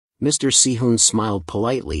Mr. Sehun smiled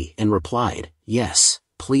politely and replied, "Yes,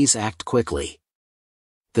 please act quickly.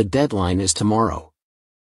 The deadline is tomorrow."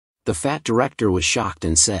 The fat director was shocked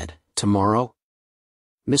and said, "Tomorrow?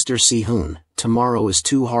 Mr. Sehun, tomorrow is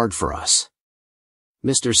too hard for us."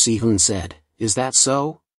 Mr. Sehun said, "Is that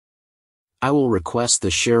so? I will request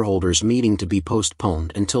the shareholders' meeting to be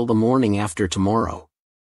postponed until the morning after tomorrow.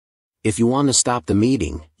 If you want to stop the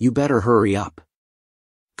meeting, you better hurry up.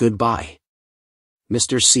 Goodbye."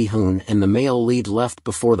 Mr. Sehun and the male lead left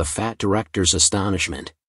before the fat director's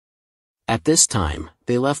astonishment. At this time,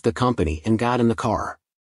 they left the company and got in the car.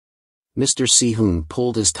 Mr. Sehun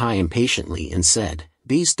pulled his tie impatiently and said,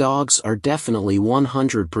 "These dogs are definitely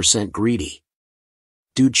 100% greedy."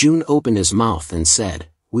 Do-jun opened his mouth and said,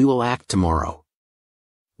 "We will act tomorrow.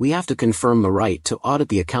 We have to confirm the right to audit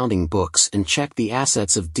the accounting books and check the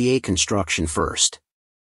assets of DA Construction first."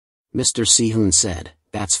 Mr. Sehun said,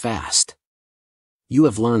 "That's fast. You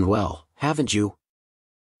have learned well, haven't you?"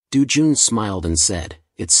 Do-jun smiled and said,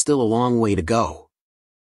 "It's still a long way to go.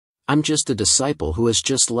 I'm just a disciple who has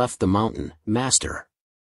just left the mountain, master."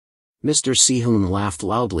 Mr. Sehun laughed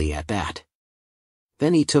loudly at that.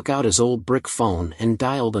 Then he took out his old brick phone and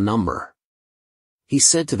dialed a number. He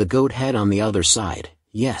said to the goat head on the other side,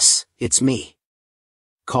 "Yes, it's me.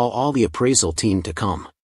 Call all the appraisal team to come.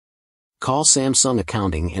 Call Samsung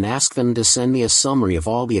Accounting and ask them to send me a summary of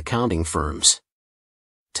all the accounting firms.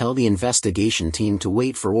 Tell the investigation team to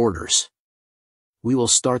wait for orders. We will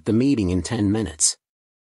start the meeting in 10 minutes.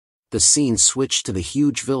 The scene switched to the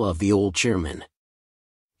huge villa of the old chairman.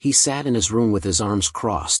 He sat in his room with his arms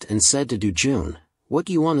crossed and said to Do-jun, "What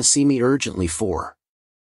do you want to see me urgently for?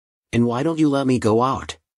 And why don't you let me go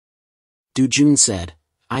out?" Do-jun said,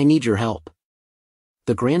 "I need your help."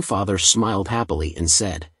 The grandfather smiled happily and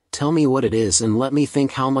said, "Tell me what it is and let me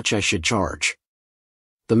think how much I should charge."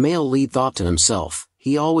 The male lead thought to himself,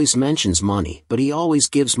 "He always mentions money, but he always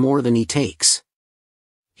gives more than he takes.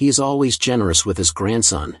 He is always generous with his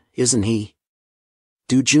grandson, isn't he?"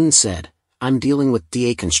 Do-jun said, "I'm dealing with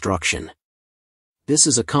DA Construction. This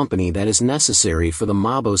is a company that is necessary for the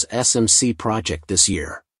Mabo's SMC project this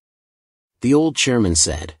year." The old chairman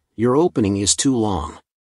said, "Your opening is too long.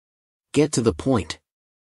 Get to the point."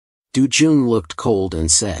 Do-jun looked cold and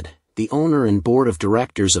said, "The owner and board of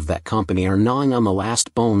directors of that company are gnawing on the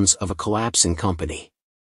last bones of a collapsing company.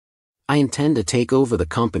 I intend to take over the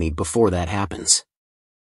company before that happens.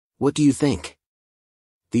 What do you think?"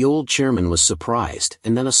 The old chairman was surprised,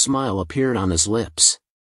 and then a smile appeared on his lips.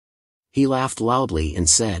 He laughed loudly and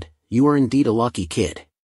said, "You are indeed a lucky kid."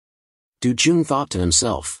 Do-jun thought to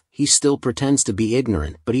himself, he still pretends to be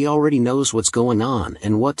ignorant, but he already knows what's going on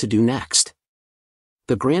and what to do next.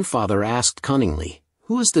 The grandfather asked cunningly,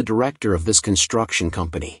 "Who is the director of this construction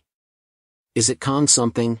company? Is it Kong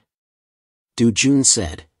something?" Do-jun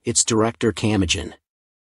said, "It's Director Kamajan.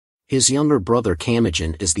 His younger brother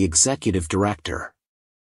Kamajan is the executive director."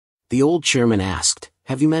 The old chairman asked,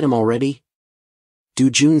 "Have you met him already?"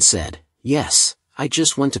 Do-jun said, "Yes, I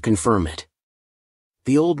just went to confirm it."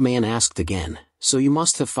 The old man asked again, "So you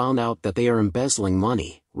must have found out that they are embezzling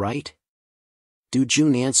money, right?"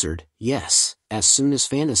 Do-jun answered, "Yes, as soon as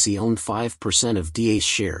Fantasy owned 5% of DA's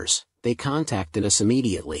shares, they contacted us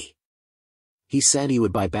immediately. He said he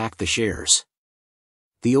would buy back the shares."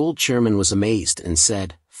 The old chairman was amazed and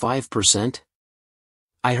said, 5%?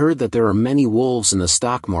 I heard that there are many wolves in the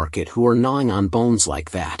stock market who are gnawing on bones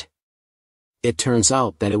like that. It turns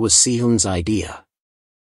out that it was Sehun's idea.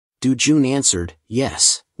 Do-jun answered,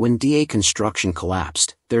 "Yes, when DA Construction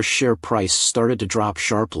collapsed, their share price started to drop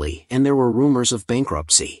sharply and there were rumors of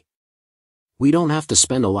bankruptcy. We don't have to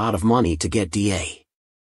spend a lot of money to get DA.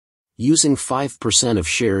 Using 5% of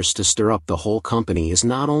shares to stir up the whole company is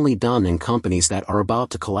not only done in companies that are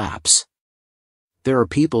about to collapse. There are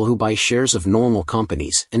people who buy shares of normal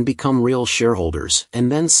companies and become real shareholders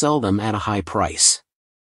and then sell them at a high price.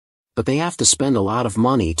 But they have to spend a lot of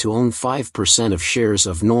money to own 5% of shares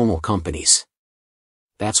of normal companies.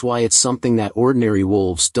 That's why it's something that ordinary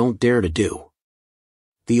wolves don't dare to do."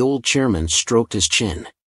 The old chairman stroked his chin.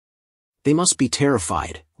 "They must be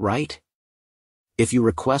terrified, right? If you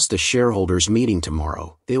request a shareholders' meeting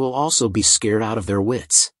tomorrow, they will also be scared out of their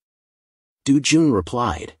wits." Do-jun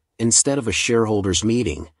replied, "Instead of a shareholders'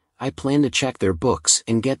 meeting, I plan to check their books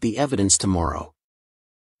and get the evidence tomorrow.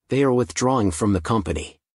 They are withdrawing from the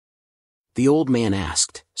company." The old man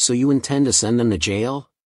asked, "So you intend to send them to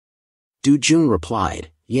jail?" Do-jun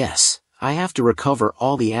replied, "Yes, I have to recover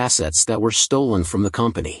all the assets that were stolen from the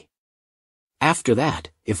company. After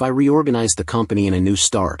that, if I reorganize the company in a new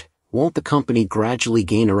start, won't the company gradually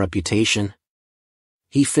gain a reputation?"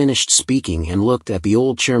 He finished speaking and looked at the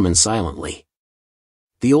old chairman silently.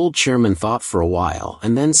 The old chairman thought for a while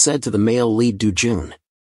and then said to the male lead Du-jun.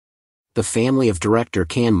 The family of Director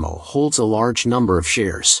Kanmo holds a large number of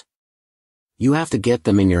shares. You have to get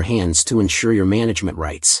them in your hands to ensure your management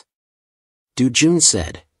rights. Du-jun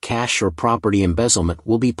said, cash or property embezzlement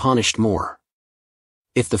will be punished more.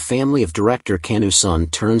 If the family of Director Kanu-sun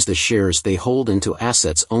turns the shares they hold into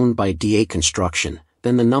assets owned by DA Construction,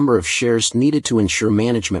 then the number of shares needed to ensure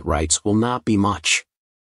management rights will not be much.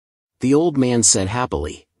 The old man said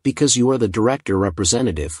happily, because you are the director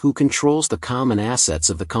representative who controls the common assets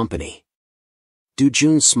of the company.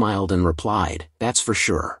 Du-jun smiled and replied, that's for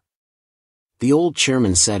sure. The old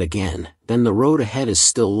chairman said again, then the road ahead is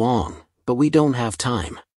still long, but we don't have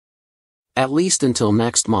time. At least until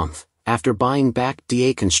next month, after buying back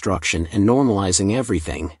DA Construction and normalizing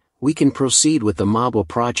everything, we can proceed with the Manhwa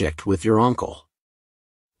project with your uncle.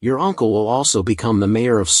 Your uncle will also become the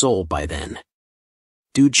mayor of Seoul by then.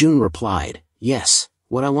 Du-jun replied, yes,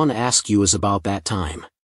 what I want to ask you is about that time.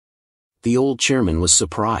 The old chairman was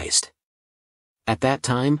surprised. At that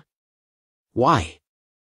time? Why?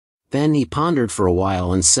 Then he pondered for a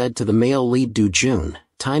while and said to the male lead Du-jun,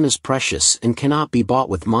 time is precious and cannot be bought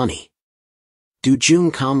with money.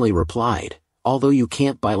 Du-jun calmly replied, although you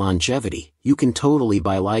can't buy longevity, you can totally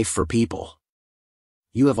buy life for people.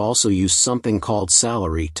 You have also used something called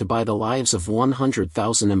salary to buy the lives of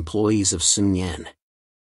 100,000 employees of Sunyan.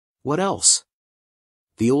 What else?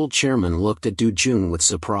 The old chairman looked at Du-jun with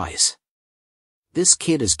surprise. This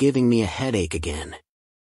kid is giving me a headache again.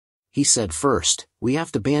 He said first, we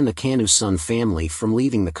have to ban the Kanu-sun family from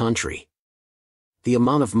leaving the country. The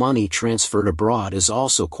amount of money transferred abroad is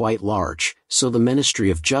also quite large, so the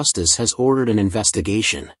Ministry of Justice has ordered an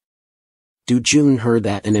investigation. Du-jun heard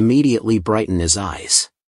that and immediately brightened his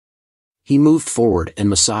eyes. He moved forward and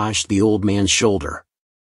massaged the old man's shoulder.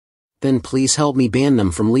 Then please help me ban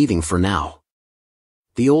them from leaving for now.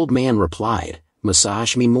 The old man replied,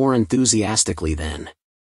 massage me more enthusiastically then.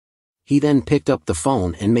 He then picked up the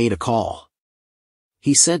phone and made a call.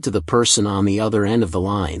 He said to the person on the other end of the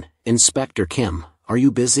line, Inspector Kim, are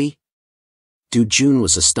you busy? Du-jun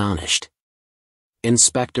was astonished.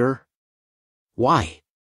 Inspector? Why?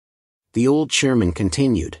 The old chairman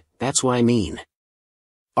continued, that's what I mean.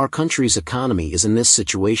 Our country's economy is in this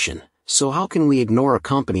situation, so how can we ignore a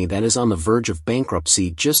company that is on the verge of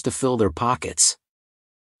bankruptcy just to fill their pockets?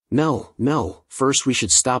 No, first we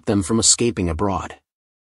should stop them from escaping abroad.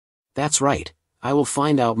 That's right, I will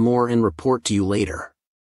find out more and report to you later.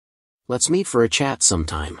 Let's meet for a chat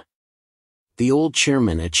sometime. The old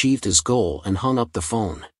chairman achieved his goal and hung up the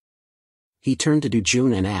phone. He turned to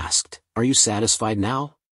Du-jun and asked, are you satisfied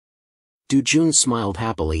now? Du-jun smiled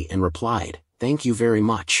happily and replied, thank you very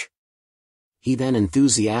much. He then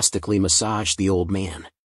enthusiastically massaged the old man.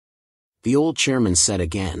 The old chairman said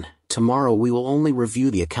again, tomorrow we will only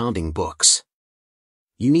review the accounting books.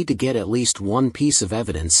 You need to get at least one piece of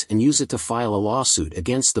evidence and use it to file a lawsuit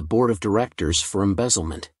against the board of directors for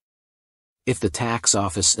embezzlement. If the tax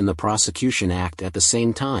office and the prosecution act at the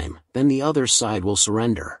same time, then the other side will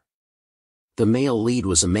surrender. The male lead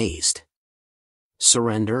was amazed.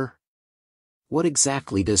 Surrender? What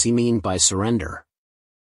exactly does he mean by surrender?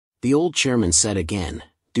 The old chairman said again,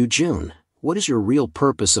 Du-jun, what is your real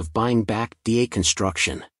purpose of buying back DA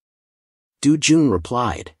Construction? Du-jun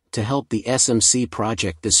replied, to help the SMC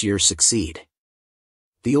project this year succeed.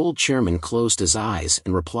 The old chairman closed his eyes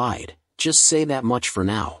and replied, just say that much for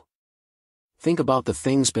now. Think about the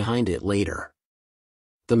things behind it later.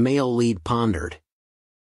 The male lead pondered.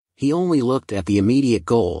 He only looked at the immediate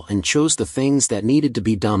goal and chose the things that needed to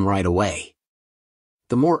be done right away.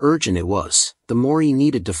 The more urgent it was, the more he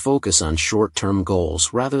needed to focus on short-term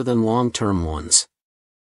goals rather than long-term ones.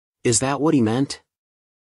 Is that what he meant?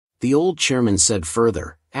 The old chairman said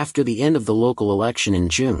further, after the end of the local election in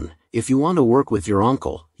June, if you want to work with your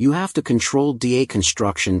uncle, you have to control DA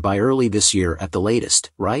Construction by early this year at the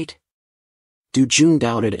latest, right? Du-jun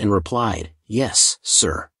doubted and replied, yes,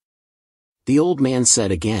 sir. The old man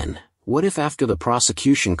said again, what if after the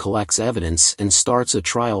prosecution collects evidence and starts a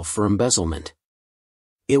trial for embezzlement?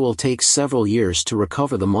 It will take several years to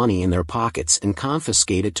recover the money in their pockets and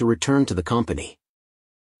confiscate it to return to the company.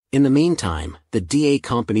 In the meantime, the DA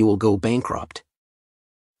company will go bankrupt.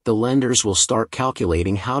 The lenders will start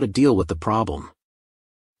calculating how to deal with the problem.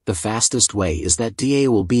 The fastest way is that DA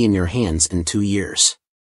will be in your hands in 2 years.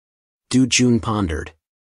 Du-jun pondered.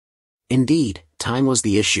 Indeed, time was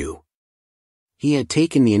the issue. He had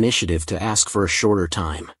taken the initiative to ask for a shorter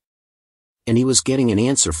time. And he was getting an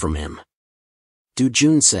answer from him.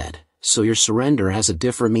 Du-jun said, so your surrender has a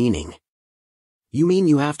different meaning. You mean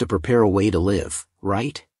you have to prepare a way to live,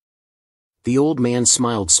 right? The old man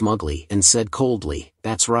smiled smugly and said coldly,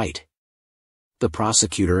 "That's right. The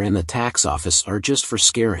prosecutor and the tax office are just for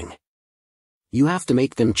scaring. You have to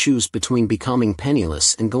make them choose between becoming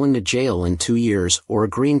penniless and going to jail in 2 years or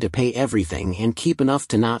agreeing to pay everything and keep enough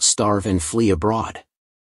to not starve and flee abroad."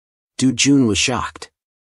 Du Jun was shocked.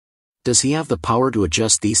 Does he have the power to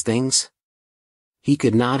adjust these things? He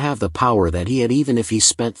could not have the power that he had even if he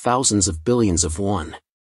spent thousands of billions of won.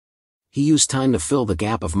 He used time to fill the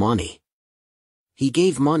gap of money. He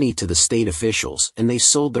gave money to the state officials and they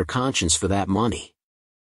sold their conscience for that money.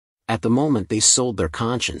 At the moment they sold their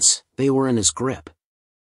conscience, they were in his grip.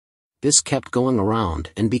 This kept going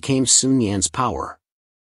around and became Sun Yan's power.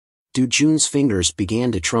 Du Jun's fingers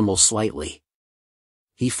began to tremble slightly.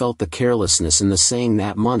 He felt the carelessness in the saying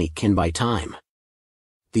that money can buy time.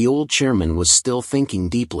 The old chairman was still thinking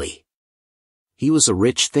deeply. He was a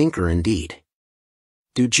rich thinker indeed.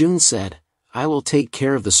 Du Jun said, "I will take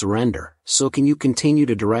care of the surrender, so can you continue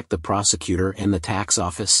to direct the prosecutor and the tax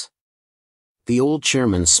office?" The old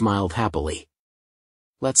chairman smiled happily.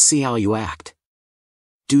 "Let's see how you act."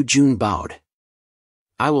 Du Jun bowed.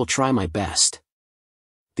 "I will try my best."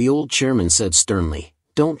 The old chairman said sternly,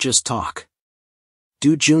 "Don't just talk."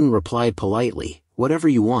 Du Jun replied politely, "Whatever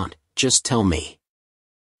you want, just tell me.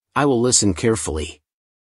 I will listen carefully."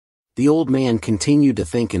 The old man continued to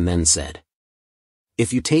think and then said,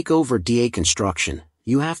 "If you take over DA Construction,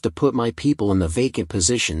 you have to put my people in the vacant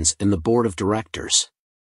positions in the board of directors."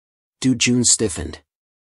 Du Jun stiffened.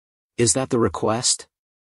 "Is that the request?"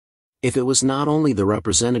 If it was not only the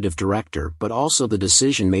representative director but also the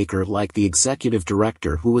decision-maker like the executive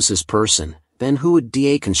director who was his person, then who would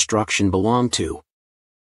DA Construction belong to?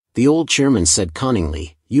 The old chairman said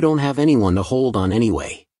cunningly, "You don't have anyone to hold on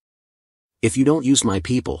anyway. If you don't use my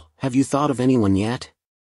people, have you thought of anyone yet?"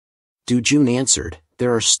 Du Jun answered,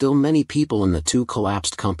 "There are still many people in the 2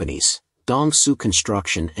 collapsed companies, Dongsu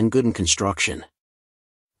Construction and Gooden Construction.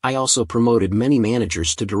 I also promoted many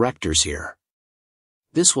managers to directors here.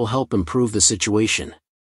 This will help improve the situation."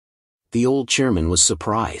 The old chairman was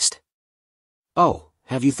surprised. "Oh,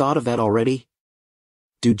 have you thought of that already?"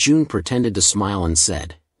 Du Jun pretended to smile and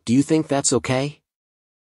said, "Do you think that's okay?"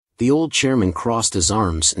 The old chairman crossed his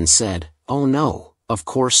arms and said, "Oh no, of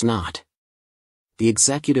course not. The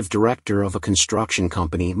executive director of a construction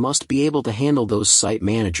company must be able to handle those site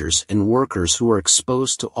managers and workers who are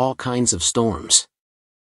exposed to all kinds of storms.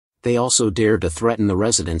 They also dare to threaten the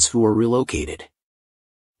residents who are relocated.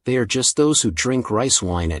 They are just those who drink rice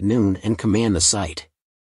wine at noon and command the site.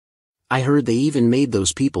 I heard they even made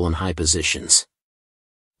those people in high positions."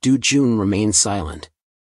 Du Jun remained silent.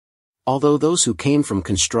 Although those who came from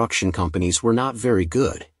construction companies were not very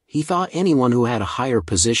good, he thought anyone who had a higher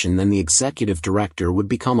position than the executive director would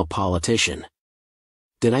become a politician.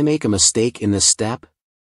 Did I make a mistake in this step?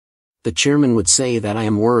 The chairman would say that I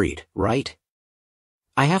am worried, right?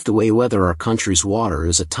 I have to weigh whether our country's water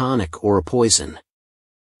is a tonic or a poison.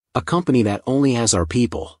 A company that only has our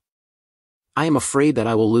people. I am afraid that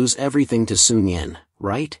I will lose everything to Sun Yan,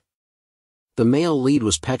 right? The male lead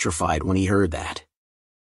was petrified when he heard that.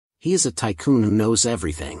 He is a tycoon who knows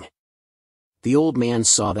everything. The old man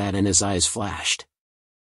saw that and his eyes flashed.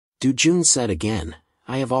 Du Jun said again,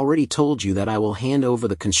 "I have already told you that I will hand over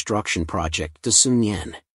the construction project to Sun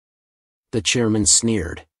Yan." The chairman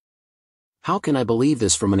sneered. "How can I believe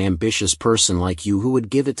this from an ambitious person like you who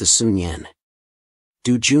would give it to Sun Yan?"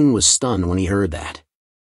 Du Jun was stunned when he heard that.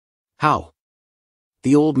 "How?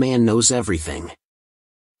 The old man knows everything."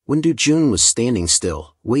 When Du Jun was standing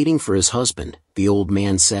still, waiting for his husband, the old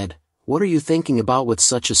man said, "What are you thinking about with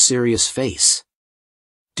such a serious face?"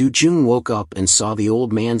 Du Jun woke up and saw the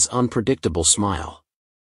old man's unpredictable smile.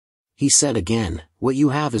 He said again, "What you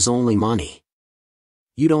have is only money.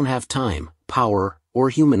 You don't have time, power, or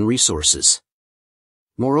human resources.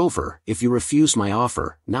 Moreover, if you refuse my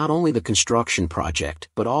offer, not only the construction project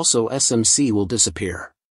but also SMC will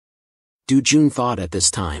disappear." Du Jun thought at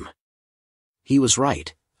this time. He was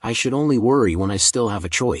right, I should only worry when I still have a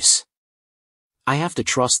choice. I have to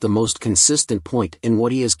trust the most consistent point in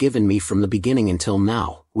what he has given me from the beginning until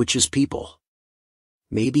now, which is people.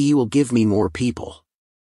 Maybe he will give me more people.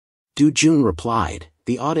 Du Jun replied,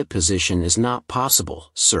 "The audit position is not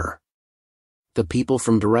possible, sir. The people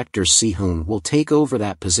from Director Si-hoon will take over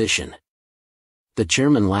that position." The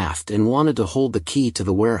chairman laughed and wanted to hold the key to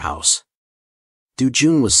the warehouse. Du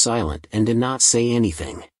Jun was silent and did not say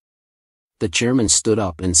anything. The chairman stood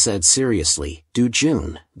up and said seriously, "Du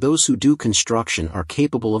Jun, those who do construction are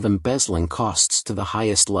capable of embezzling costs to the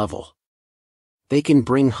highest level. They can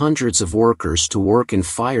bring hundreds of workers to work and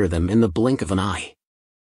fire them in the blink of an eye.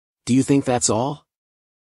 Do you think that's all?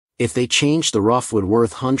 If they change the rough wood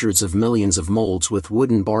worth hundreds of millions of molds with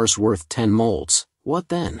wooden bars worth 10 molds, what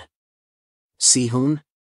then? Si-hoon?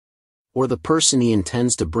 Or the person he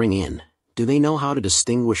intends to bring in, do they know how to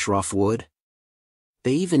distinguish rough wood?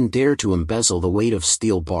 They even dare to embezzle the weight of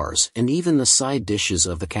steel bars and even the side dishes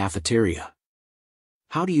of the cafeteria.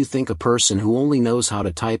 How do you think a person who only knows how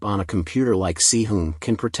to type on a computer like Si-hoon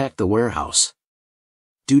can protect the warehouse?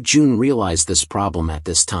 Do-jun realized this problem at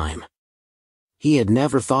this time. He had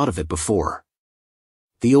never thought of it before.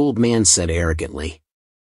 The old man said arrogantly.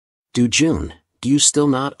 Do-jun, do you still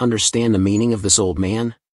not understand the meaning of this old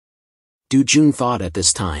man? Do-jun thought at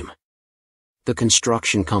this time. The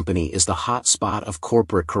construction company is the hot spot of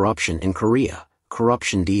corporate corruption in Korea,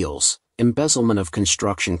 corruption deals, embezzlement of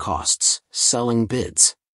construction costs, selling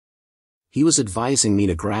bids. He was advising me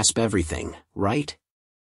to grasp everything, right?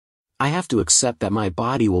 I have to accept that my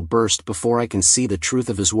body will burst before I can see the truth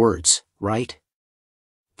of his words, right?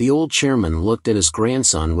 The old chairman looked at his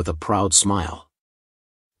grandson with a proud smile.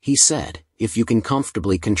 He said, if you can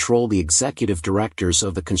comfortably control the executive directors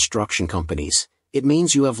of the construction companies, it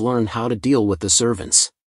means you have learned how to deal with the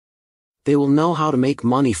servants. They will know how to make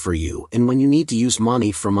money for you, and when you need to use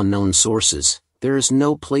money from unknown sources, there is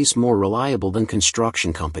no place more reliable than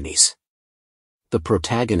construction companies. The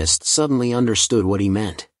protagonist suddenly understood what he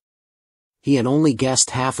meant. He had only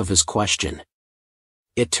guessed half of his question.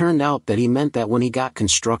 It turned out that he meant that when he got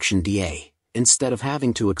construction DA, instead of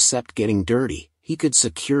having to accept getting dirty, he could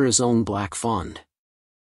secure his own black fund.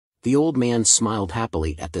 The old man smiled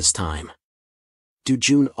happily at this time.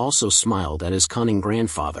 Do-jun also smiled at his cunning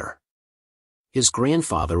grandfather. His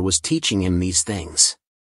grandfather was teaching him these things.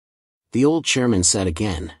 The old chairman said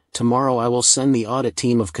again, tomorrow I will send the audit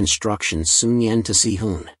team of construction Sun-yen to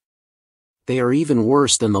Si-hoon. They are even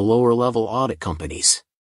worse than the lower-level audit companies.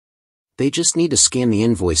 They just need to scan the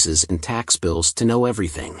invoices and tax bills to know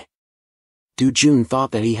everything. Do-jun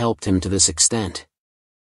thought that he helped him to this extent.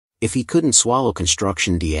 If he couldn't swallow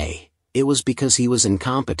construction DA, it was because he was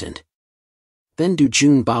incompetent. Then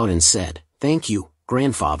Do-jun bowed and said, thank you,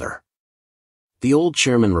 grandfather. The old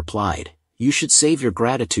chairman replied, you should save your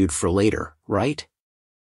gratitude for later, right?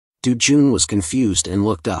 Do-jun was confused and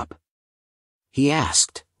looked up. He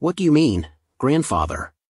asked, what do you mean,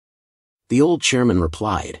 grandfather? The old chairman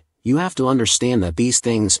replied, you have to understand that these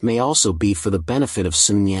things may also be for the benefit of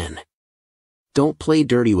Sun-yen. Don't play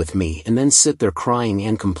dirty with me and then sit there crying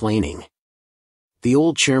and complaining. The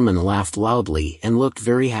old chairman laughed loudly and looked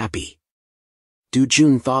very happy.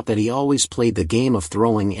 Do-jun thought that he always played the game of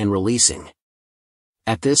throwing and releasing.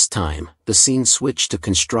 At this time, the scene switched to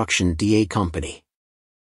construction DA company.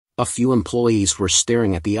 A few employees were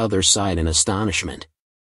staring at the other side in astonishment.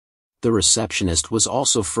 The receptionist was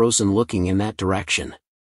also frozen looking in that direction.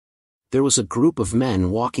 There was a group of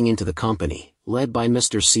men walking into the company, led by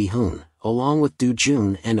Mr. Si-hoon, along with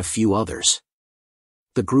Do-jun and a few others.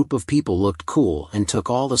 The group of people looked cool and took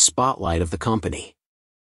all the spotlight of the company.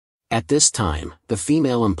 At this time, the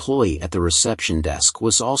female employee at the reception desk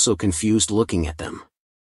was also confused looking at them.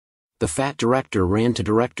 The fat director ran to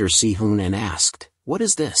Director Si-hoon and asked, what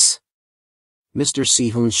is this? Mr.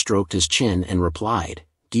 Si-hoon stroked his chin and replied,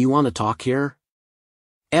 do you want to talk here?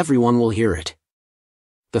 Everyone will hear it.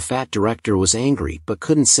 The fat director was angry but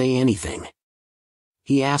couldn't say anything.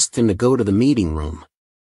 He asked him to go to the meeting room.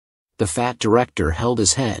 The fat director held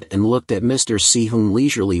his head and looked at Mr. Si-hoon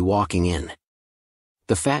leisurely walking in.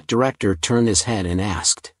 The fat director turned his head and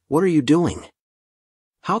asked, what are you doing?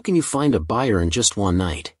 How can you find a buyer in just one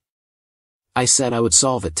night? I said I would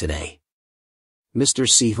solve it today. Mr.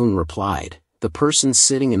 Si-hoon replied, the person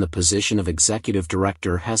sitting in the position of executive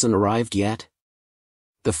director hasn't arrived yet?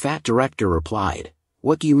 The fat director replied,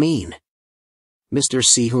 what do you mean? Mr.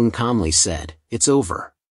 Si-hoon calmly said, it's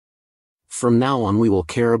over. From now on we will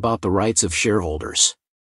care about the rights of shareholders.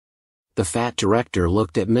 The fat director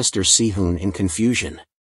looked at Mr. Si-hoon in confusion.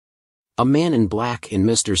 A man in black in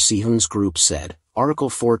Mr. Si-hoon's group said, Article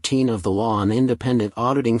 14 of the Law on Independent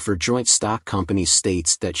Auditing for Joint Stock Companies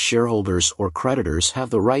states that shareholders or creditors have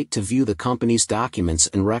the right to view the company's documents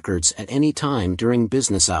and records at any time during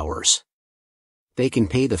business hours. They can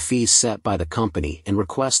pay the fees set by the company and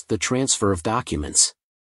request the transfer of documents.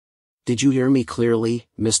 Did you hear me clearly,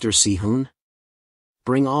 Mr. Si-hoon?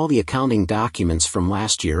 Bring all the accounting documents from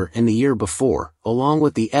last year and the year before, along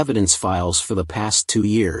with the evidence files for the past 2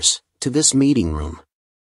 years, to this meeting room.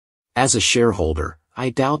 As a shareholder, I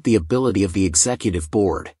doubt the ability of the executive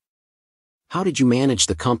board. How did you manage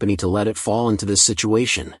the company to let it fall into this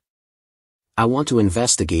situation? I want to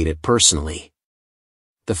investigate it personally.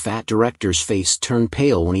 The fat director's face turned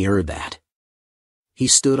pale when he heard that. He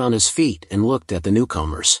stood on his feet and looked at the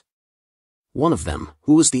newcomers. One of them,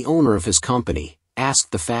 who was the owner of his company,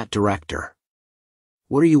 asked the fat director.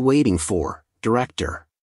 "What are you waiting for, director?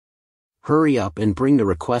 Hurry up and bring the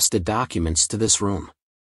requested documents to this room.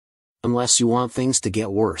 Unless you want things to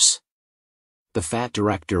get worse." The fat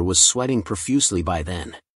director was sweating profusely by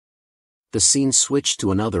then. The scene switched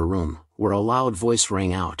to another room, where a loud voice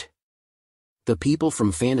rang out. "The people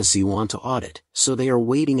from Fantasy want to audit, so they are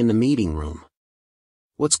waiting in the meeting room.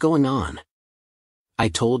 What's going on? I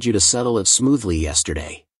told you to settle it smoothly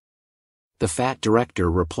yesterday." The fat director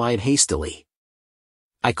replied hastily.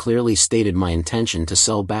 "I clearly stated my intention to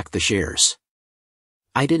sell back the shares.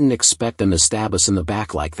 I didn't expect them to stab us in the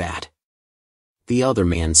back like that." The other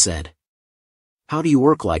man said. "How do you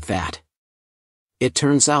work like that?" It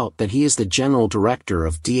turns out that he is the general director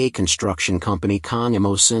of DA Construction Company Kang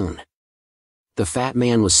Mo-soon. The fat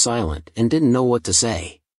man was silent and didn't know what to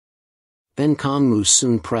say. Then Kang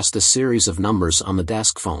Mo-soon pressed a series of numbers on the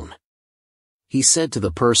desk phone. He said to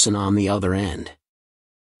the person on the other end,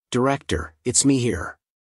 "Director, it's me here."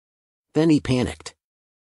 Then he panicked.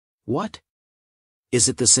 "What? Is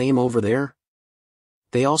it the same over there?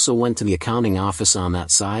 They also went to the accounting office on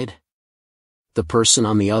that side?" The person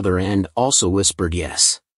on the other end also whispered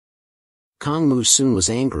yes. Kang Mo-soon was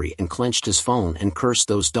angry and clenched his phone and cursed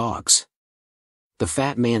those dogs. The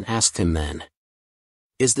fat man asked him then,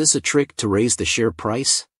 "Is this a trick to raise the share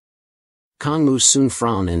price?" Kang Mo-soon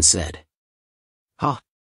frowned and said, "Huh."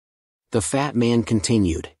 The fat man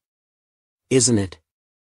continued, "Isn't it?"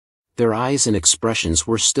 Their eyes and expressions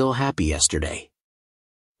were still happy yesterday.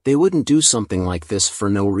 They wouldn't do something like this for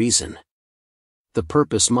no reason. The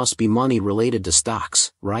purpose must be money related to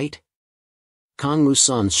stocks, right? Kang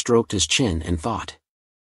Mo-soon stroked his chin and thought,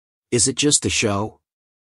 "Is it just a show?"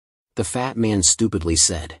 The fat man stupidly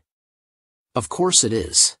said, "Of course it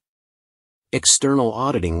is. External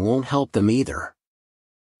auditing won't help them either."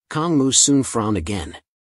 Kang Mo-soon frowned again.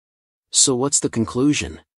 "So what's the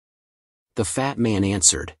conclusion?" The fat man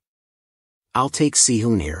answered, "I'll take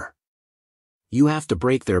Si-hoon here. You have to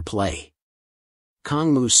break their play."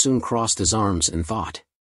 Kang Mo-soon crossed his arms and thought.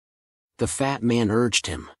 The fat man urged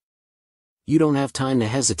him, "You don't have time to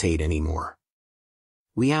hesitate anymore.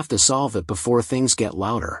 We have to solve it before things get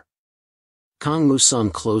louder." Kang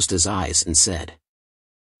Mo-soon closed his eyes and said,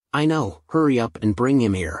 "I know, hurry up and bring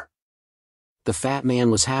him here." The fat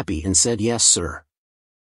man was happy and said, "Yes, sir."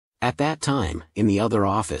 At that time, in the other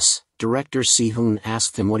office, Director Si-hoon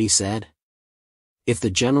asked him what he said. "If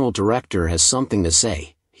the general director has something to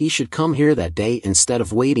say, he should come here that day instead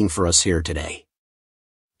of waiting for us here today.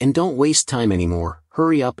 And don't waste time anymore,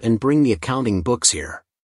 hurry up and bring the accounting books here."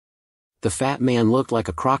 The fat man looked like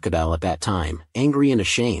a crocodile at that time, angry and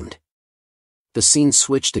ashamed. The scene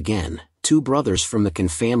switched again. Two brothers from the Kan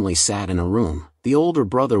family sat in a room. The older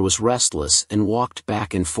brother was restless and walked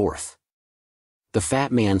back and forth. The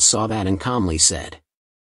fat man saw that and calmly said,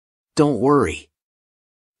 "Don't worry.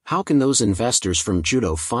 How can those investors from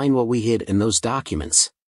Judo find what we hid in those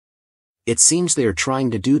documents? It seems they are trying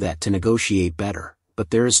to do that to negotiate better,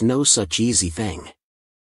 but there is no such easy thing.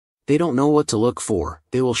 They don't know what to look for.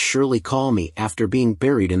 They will surely call me after being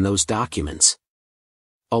buried in those documents."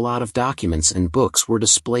 A lot of documents and books were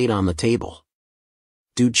displayed on the table.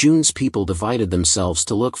 Do-jun's people divided themselves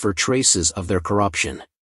to look for traces of their corruption.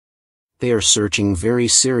 They are searching very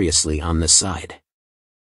seriously on this side.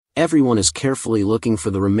 Everyone is carefully looking for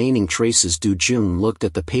the remaining traces. Do-jun looked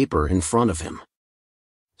at the paper in front of him.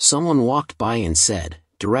 Someone walked by and said,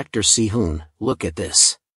 "Director Si-hoon, look at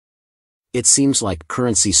this. It seems like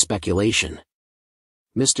currency speculation."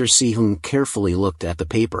 Mr. Si-hoon carefully looked at the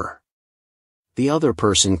paper. The other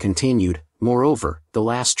person continued, "Moreover, the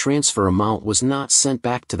last transfer amount was not sent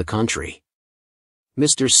back to the country."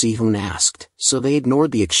 Mr. Si-hoon asked, "So they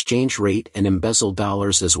ignored the exchange rate and embezzled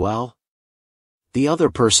dollars as well?" The other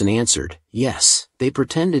person answered, "Yes, they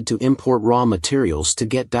pretended to import raw materials to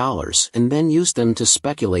get dollars and then used them to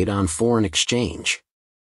speculate on foreign exchange.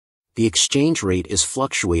 The exchange rate is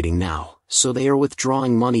fluctuating now, so they are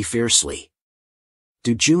withdrawing money fiercely."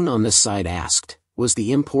 Do-jun on this side asked, "Was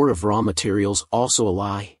the import of raw materials also a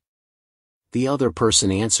lie?" The other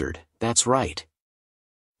person answered, "That's right.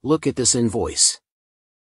 Look at this invoice.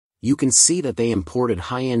 You can see that they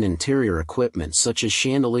imported high-end interior equipment such as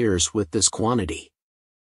chandeliers with this quantity.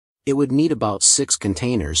 It would need about 6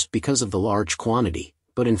 containers because of the large quantity,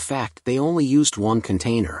 but in fact they only used 1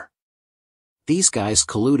 container. These guys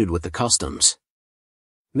colluded with the customs."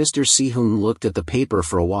 Mr. Si-hoon looked at the paper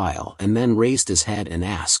for a while and then raised his head and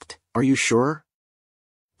asked, "Are you sure?"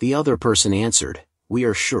 The other person answered, "We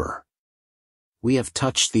are sure. We have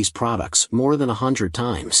touched these products more than 100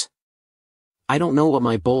 times. I don't know what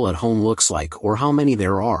my bowl at home looks like or how many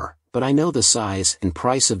there are, but I know the size and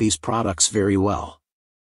price of these products very well.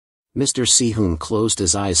 Mr. Sehun closed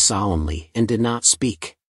his eyes solemnly and did not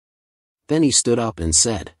speak. Then he stood up and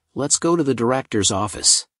said, "Let's go to the director's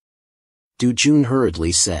office." Du Jun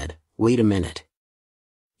hurriedly said, "Wait a minute.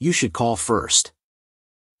 You should call first."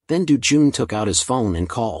 Then Du Jun took out his phone and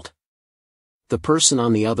called. The person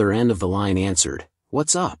on the other end of the line answered,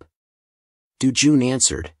 "What's up?" Du Jun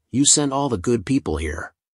answered, "You sent all the good people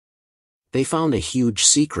here. They found a huge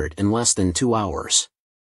secret in less than 2 hours.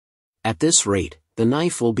 At this rate, the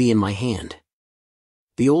knife will be in my hand."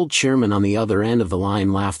 The old chairman on the other end of the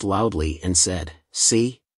line laughed loudly and said,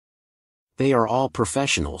 "See? They are all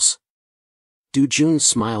professionals." Du Jun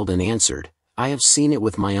smiled and answered, "I have seen it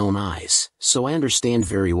with my own eyes, so I understand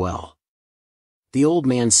very well." The old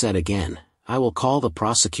man said again, "I will call the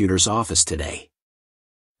prosecutor's office today.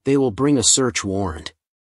 They will bring a search warrant."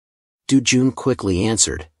 Du Jun quickly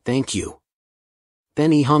answered, "Thank you."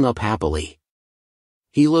 Then he hung up happily.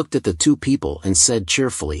 He looked at the two people and said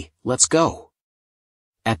cheerfully, "Let's go."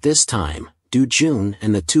 At this time, Du Jun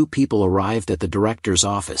and the two people arrived at the director's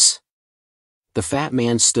office. The fat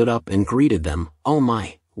man stood up and greeted them, "Oh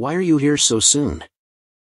my, why are you here so soon?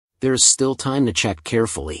 There is still time to check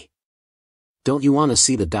carefully. Don't you want to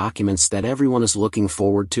see the documents that everyone is looking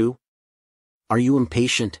forward to? Are you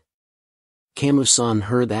impatient?" Kamu-san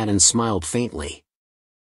heard that and smiled faintly.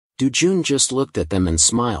 Du Jun just looked at them and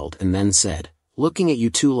smiled and then said, "Looking at you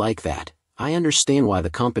two like that, I understand why the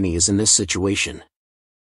company is in this situation.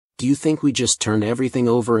 Do you think we just turned everything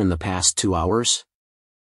over in the past 2 hours?"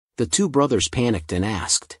 The two brothers panicked and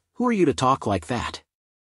asked, "Who are you to talk like that?"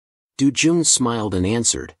 Du Jun smiled and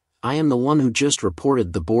answered, "I am the one who just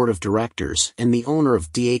reported the board of directors and the owner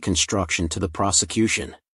of DA Construction to the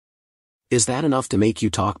prosecution. Is that enough to make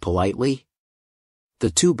you talk politely?"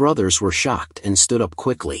 The two brothers were shocked and stood up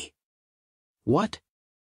quickly. "What?"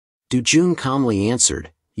 Du Jun calmly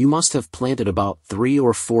answered, "You must have planted about 3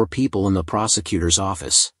 or 4 people in the prosecutor's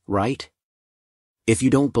office, right? If you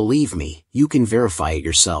don't believe me, you can verify it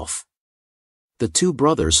yourself." The two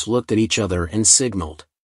brothers looked at each other and signaled.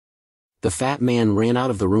 The fat man ran out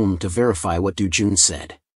of the room to verify what Du Jun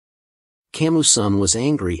said. Kamu-san was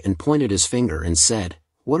angry and pointed his finger and said,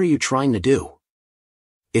 "What are you trying to do?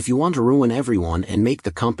 If you want to ruin everyone and make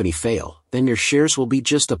the company fail, then your shares will be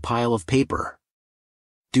just a pile of paper."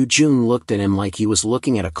 Du Jun looked at him like he was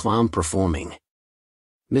looking at a clown performing.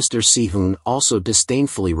 Mr. Sehun also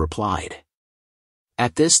disdainfully replied.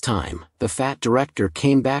 At this time, the fat director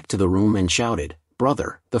came back to the room and shouted,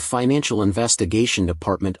 "Brother, the Financial Investigation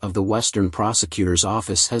Department of the Western Prosecutor's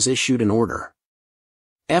Office has issued an order.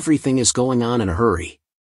 Everything is going on in a hurry.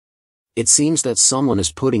 It seems that someone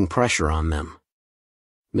is putting pressure on them."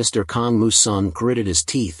 Mr. Kang Mu-sun gritted his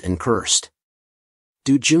teeth and cursed.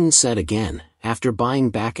 Du Jun said again, "After buying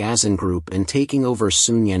back Asin Group and taking over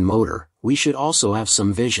Sunyan Motor, we should also have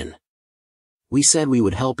some vision. We said we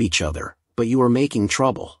would help each other, but you are making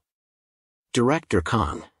trouble. Director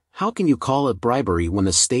Kang, how can you call it bribery when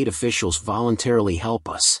the state officials voluntarily help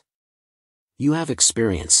us? You have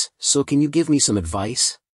experience, so can you give me some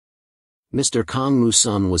advice?" Mr. Kang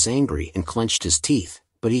Mu-sun was angry and clenched his teeth,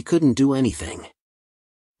 but he couldn't do anything.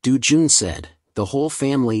 Du Jun said, "The whole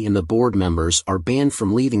family and the board members are banned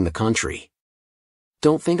from leaving the country.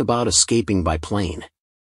 Don't think about escaping by plane.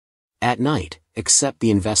 At night, accept the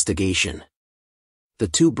investigation." The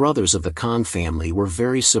two brothers of the Kang family were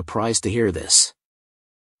very surprised to hear this.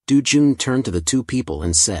 Du Jun turned to the two people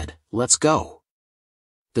and said, "Let's go."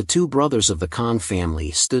 The two brothers of the Kang family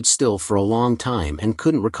stood still for a long time and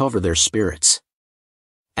couldn't recover their spirits.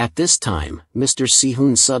 At this time, Mr.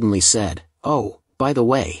 Sehun suddenly said, "Oh, by the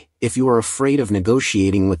way, if you are afraid of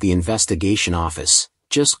negotiating with the investigation office,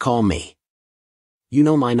 just call me. You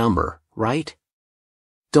know my number, right?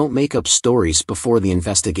 Don't make up stories before the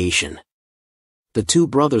investigation." The two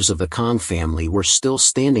brothers of the Kang family were still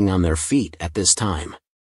standing on their feet at this time.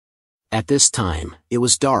 At this time, it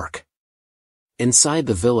was dark. Inside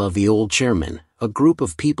the villa of the old chairman, a group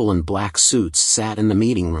of people in black suits sat in the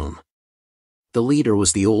meeting room. The leader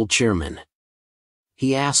was the old chairman.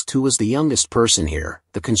 He asked who was the youngest person here,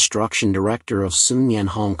 the construction director of Sunyan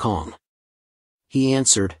Hong Kong. He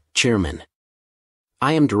answered, "Chairman.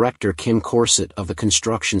 I am Director Kim Corset of the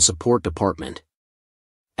Construction Support Department."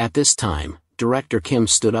 At this time, Director Kim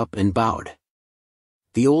stood up and bowed.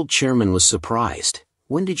 The old chairman was surprised.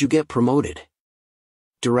 "When did you get promoted?"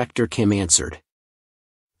 Director Kim answered,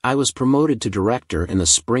 "I was promoted to director in the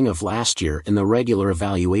spring of last year in the regular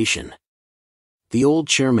evaluation." The old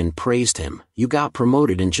chairman praised him. "You got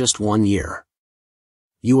promoted in just 1 year.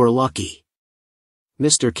 You are lucky."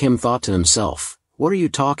 Mr. Kim thought to himself, "What are you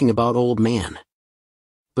talking about, old man?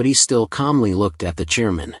 But he still calmly looked at the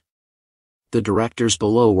chairman. The directors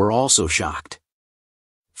below were also shocked.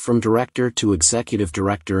 From director to executive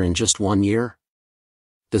director in just 1 year?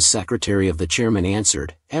 The secretary of the chairman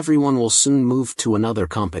answered, everyone will soon move to another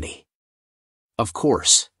company. Of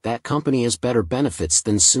course, that company has better benefits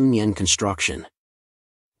than Sun Yen Construction.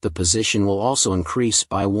 The position will also increase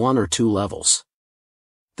by 1 or 2 levels.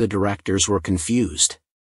 The directors were confused.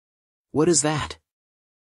 What is that?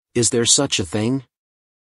 Is there such a thing?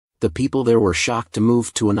 The people there were shocked to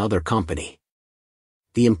move to another company.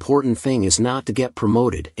 The important thing is not to get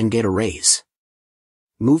promoted and get a raise.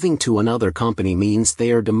 Moving to another company means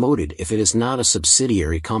they are demoted if it is not a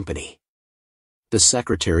subsidiary company. The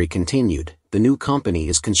secretary continued, the new company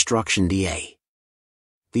is Construction DA.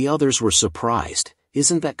 The others were surprised,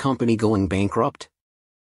 isn't that company going bankrupt?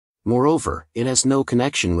 Moreover, it has no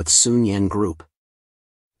connection with Sun Yen Group.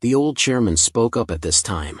 The old chairman spoke up at this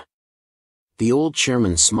time. The old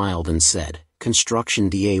chairman smiled and said, Construction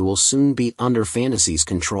DA will soon be under Fantasy's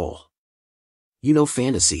control. You know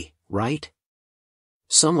Fantasy, right?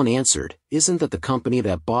 Someone answered, isn't that the company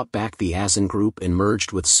that bought back the Asin Group and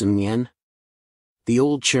merged with Sun Yen? The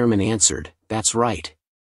old chairman answered, that's right.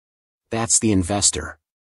 That's the investor.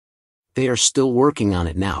 They are still working on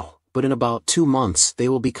it now, but in about 2 months they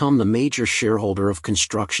will become the major shareholder of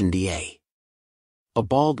Construction DA. A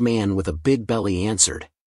bald man with a big belly answered.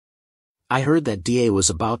 I heard that DA was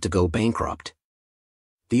about to go bankrupt.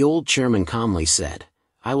 The old chairman calmly said,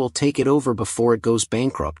 I will take it over before it goes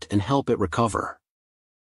bankrupt and help it recover.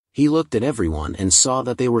 He looked at everyone and saw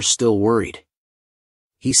that they were still worried.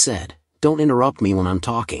 He said, don't interrupt me when I'm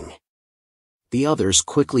talking. The others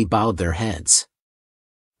quickly bowed their heads.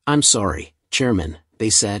 I'm sorry, Chairman, they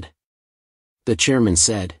said. The chairman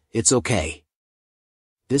said, it's okay.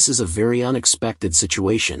 This is a very unexpected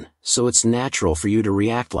situation, so it's natural for you to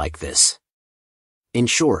react like this. In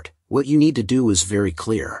short, what you need to do is very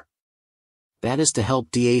clear. That is to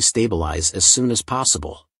help DA stabilize as soon as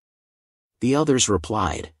possible. The others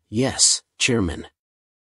replied, yes, Chairman.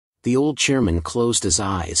 The old chairman closed his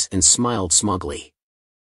eyes and smiled smugly.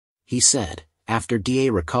 He said, after DA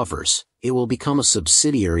recovers, it will become a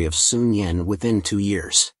subsidiary of Sun Yen within 2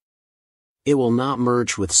 years. It will not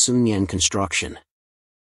merge with Sun Yen Construction.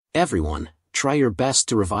 Everyone, try your best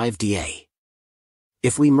to revive DA.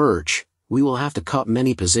 If we merge, we will have to cut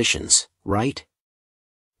many positions, right?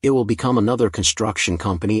 It will become another construction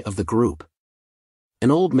company of the group.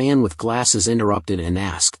 An old man with glasses interrupted and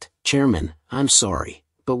asked, Chairman, I'm sorry,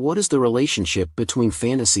 but what is the relationship between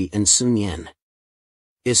Fantasy and Sun Yen?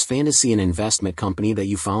 Is Fantasy an investment company that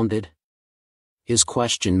you founded? His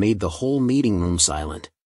question made the whole meeting room silent.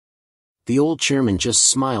 The old chairman just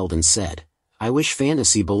smiled and said, I wish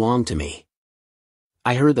Fantasy belonged to me.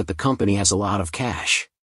 I heard that the company has a lot of cash.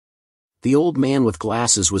 The old man with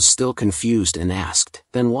glasses was still confused and asked,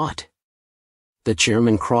 then what? The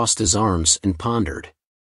chairman crossed his arms and pondered.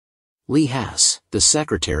 Lee Haas, the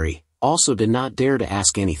secretary, also did not dare to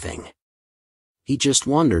ask anything. He just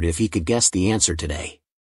wondered if he could guess the answer today.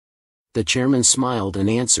 The chairman smiled and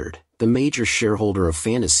answered, the major shareholder of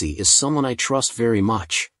Fantasy is someone I trust very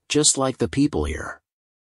much, just like the people here.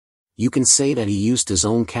 You can say that he used his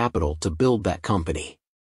own capital to build that company.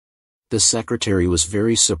 The secretary was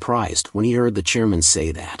very surprised when he heard the chairman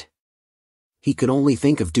say that. He could only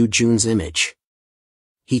think of Du Jun's image.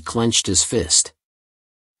 He clenched his fist.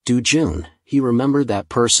 Du Jun, he remembered that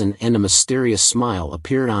person and a mysterious smile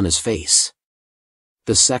appeared on his face.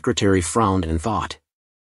 The secretary frowned and thought.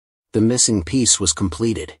 The missing piece was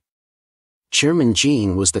completed. Chairman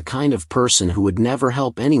Jean was the kind of person who would never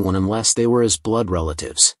help anyone unless they were his blood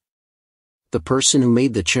relatives. The person who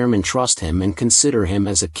made the chairman trust him and consider him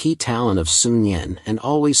as a key talent of Sun Yen and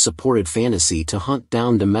always supported Fantasy to hunt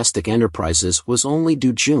down domestic enterprises was only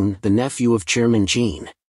Du Jun, the nephew of Chairman Jean.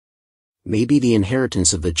 Maybe the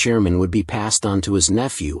inheritance of the chairman would be passed on to his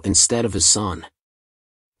nephew instead of his son.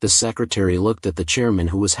 The secretary looked at the chairman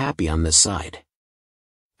who was happy on this side.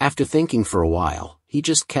 After thinking for a while, he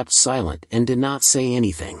just kept silent and did not say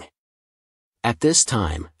anything. At this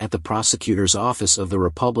time, at the prosecutor's office of the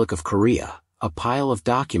Republic of Korea, a pile of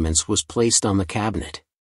documents was placed on the cabinet.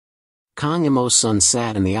 Kang Imo's son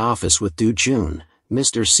sat in the office with Du Jun,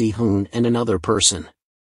 Mr. Si-hoon and another person.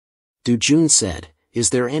 Du Jun said,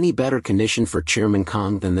 is there any better condition for Chairman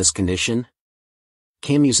Kang than this condition?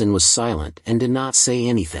 Kim Yuzin was silent and did not say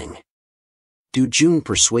anything. Du Jun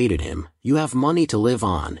persuaded him, you have money to live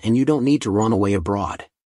on and you don't need to run away abroad.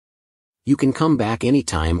 You can come back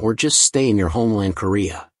anytime or just stay in your homeland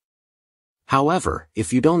Korea. However,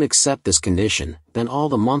 if you don't accept this condition, then all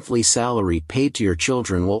the monthly salary paid to your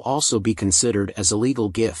children will also be considered as illegal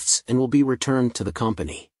gifts and will be returned to the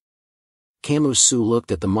company. Kamusu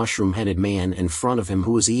looked at the mushroom-headed man in front of him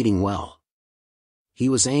who was eating well. He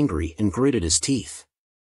was angry and gritted his teeth.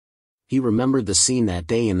 He remembered the scene that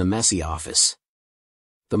day in the messy office.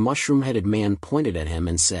 The mushroom-headed man pointed at him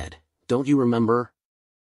and said, "Don't you remember?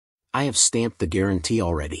 I have stamped the guarantee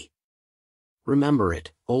already. Remember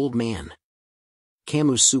it, old man."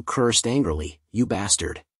 Kamusu cursed angrily, "You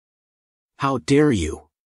bastard! How dare you?"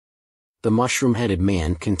 The mushroom-headed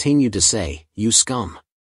man continued to say, "You scum.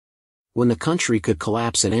 When the country could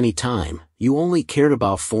collapse at any time, you only cared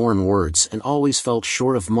about foreign words and always felt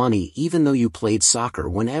short of money even though you played soccer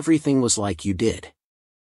when everything was like you did.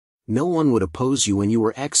 No one would oppose you when you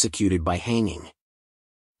were executed by hanging.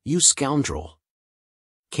 You scoundrel."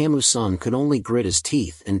 Kamusan could only grit his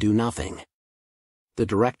teeth and do nothing. The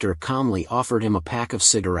director calmly offered him a pack of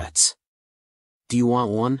cigarettes. "Do you want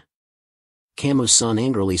one?" Kamusan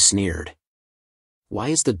angrily sneered. "Why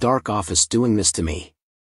is the dark office doing this to me?"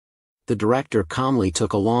 The director calmly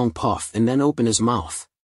took a long puff and then opened his mouth.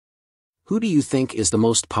 "Who do you think is the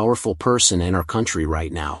most powerful person in our country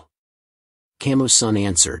right now?" Kamusan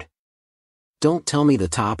answered. "Don't tell me the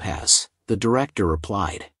top has," the director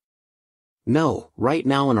replied. "No, right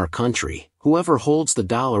now in our country, whoever holds the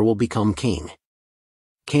dollar will become king."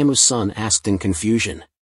 Kamusan asked in confusion.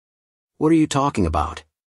 "What are you talking about?"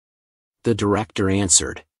 The director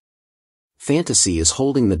answered. "Fantasy is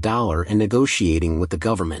holding the dollar and negotiating with the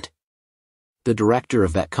government. The director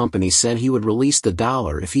of that company said he would release the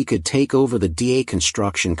dollar if he could take over the DA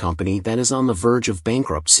construction company that is on the verge of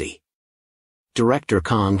bankruptcy. Director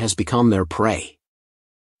Kong has become their prey."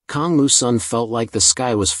 Kong Musun felt like the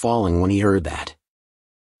sky was falling when he heard that.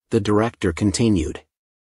 The director continued.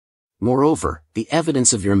 "Moreover, the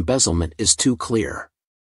evidence of your embezzlement is too clear.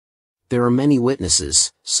 There are many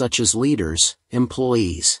witnesses, such as leaders,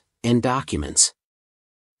 employees, and documents.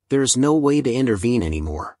 There is no way to intervene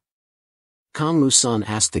anymore." Kong Musun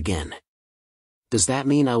asked again. "Does that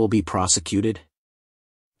mean I will be prosecuted?"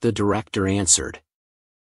 The director answered.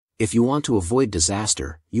 "If you want to avoid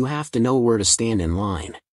disaster, you have to know where to stand in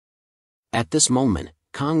line." At this moment,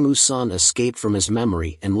 Kong Musun escaped from his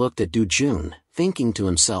memory and looked at Du Jun, thinking to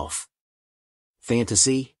himself,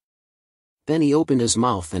 "Fantasy?" Then he opened his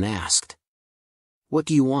mouth and asked, "What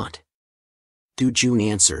do you want?" Du Jun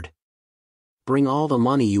answered, "Bring all the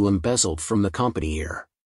money you embezzled from the company here.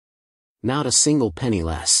 Not a single penny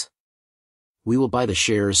less. We will buy the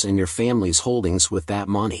shares and your family's holdings with that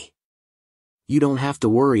money. You don't have to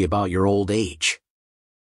worry about your old age."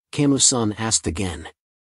 Kamusan asked again.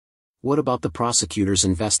 "What about the prosecutor's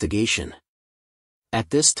investigation?"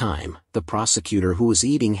 At this time, the prosecutor who was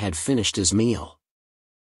eating had finished his meal.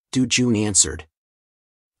 Du Jun answered,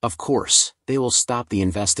 "Of course, they will stop the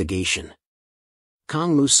investigation."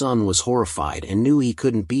 Kong Musun was horrified and knew he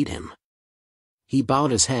couldn't beat him. He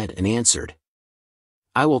bowed his head and answered,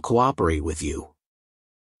 "I will cooperate with you.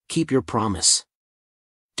 Keep your promise."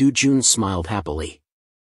 Du Jun smiled happily.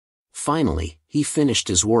 Finally, he finished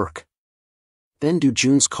his work. Then Du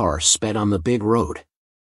Jun's car sped on the big road.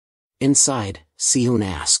 Inside, Sihun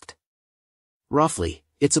asked, "Roughly,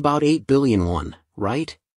 it's about 8 billion won,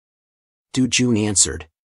 right?" Du Jun answered,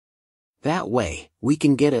 "That way, we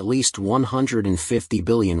can get at least 150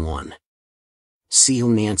 billion won."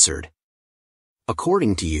 Sihun answered,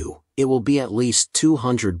 "According to you, it will be at least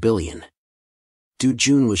 200 billion. Du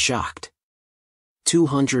Jun was shocked.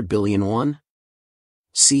 200 billion won?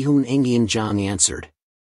 Sihun Engyan Jang answered,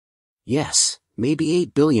 "Yes, maybe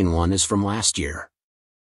 8 billion won is from last year.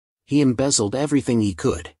 He embezzled everything he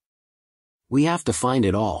could. We have to find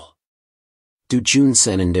it all." Du Jun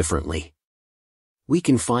said indifferently, "We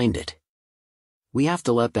can find it. We have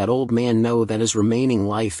to let that old man know that his remaining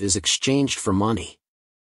life is exchanged for money."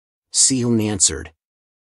 Sihun answered,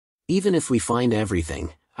 "Even if we find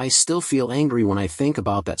everything, I still feel angry when I think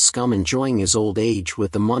about that scum enjoying his old age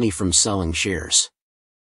with the money from selling shares."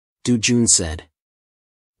 Du Jun said,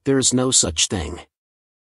 "There is no such thing.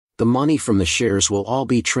 The money from the shares will all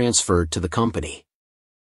be transferred to the company."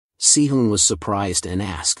 Sihun was surprised and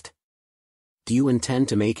asked, "Do you intend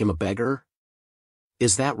to make him a beggar?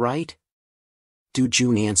 Is that right?" Du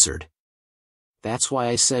Jun answered, "That's why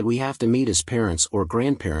I said we have to meet his parents or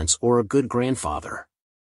grandparents or a good grandfather."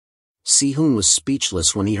 Sihun was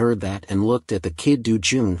speechless when he heard that and looked at the kid Du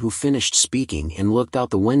Jun, who finished speaking and looked out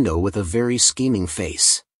the window with a very scheming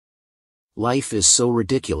face. Life is so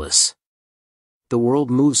ridiculous. The world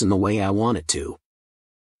moves in the way I want it to.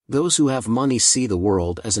 Those who have money see the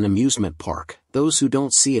world as an amusement park, those who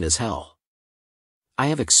don't see it as hell. I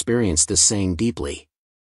have experienced this saying deeply.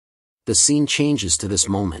 The scene changes to this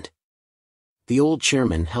moment. The old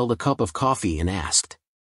chairman held a cup of coffee and asked,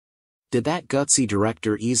 "Did that gutsy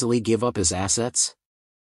director easily give up his assets?"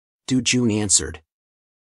 Du Jun answered.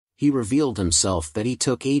 He revealed himself that he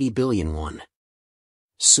took 80 billion won.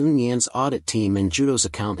 Sun Yan's audit team and Judo's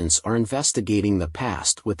accountants are investigating the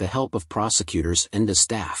past with the help of prosecutors and the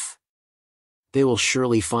staff. They will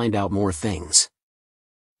surely find out more things.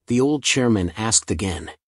 The old chairman asked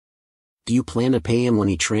again. Do you plan to pay him when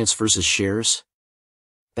he transfers his shares?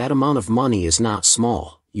 That amount of money is not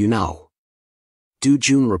small, you know. Du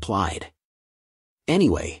Jun replied.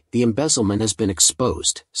 Anyway, the embezzlement has been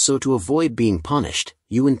exposed, so to avoid being punished,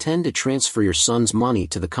 you intend to transfer your son's money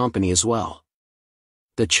to the company as well.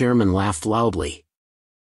 The chairman laughed loudly.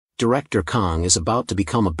 Director Kong is about to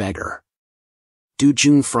become a beggar. Du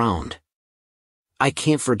Jun frowned. I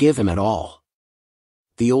can't forgive him at all.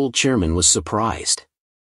 The old chairman was surprised.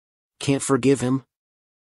 Can't forgive him?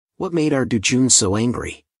 What made our Du Jun so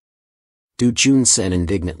angry? Du Jun said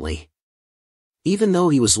indignantly. Even though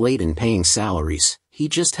he was late in paying salaries, he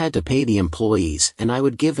just had to pay the employees and I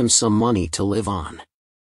would give him some money to live on.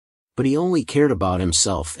 But he only cared about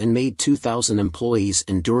himself and made 2,000 employees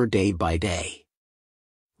endure day by day.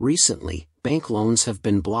 Recently, bank loans have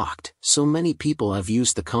been blocked, so many people have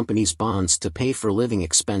used the company's bonds to pay for living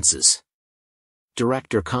expenses.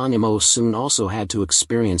 Director Kang Imo soon also had to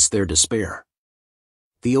experience their despair.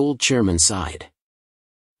 The old chairman sighed.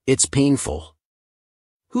 It's painful.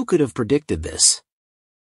 Who could have predicted this?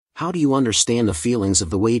 How do you understand the feelings of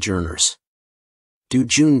the wage earners? Du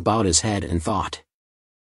Jun bowed his head and thought.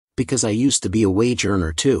 Because I used to be a wage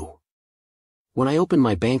earner too. When I opened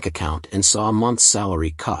my bank account and saw a month's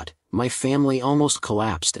salary cut, my family almost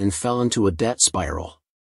collapsed and fell into a debt spiral.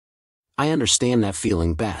 I understand that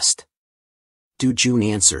feeling best. Du Jun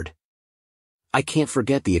answered. I can't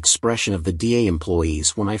forget the expression of the DA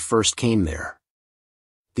employees when I first came there.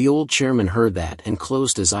 The old chairman heard that and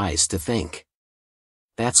closed his eyes to think.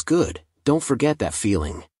 That's good, don't forget that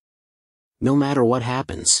feeling. No matter what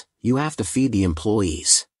happens, you have to feed the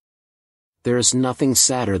employees. There is nothing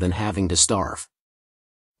sadder than having to starve.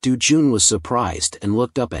 Du Jun was surprised and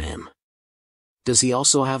looked up at him. Does he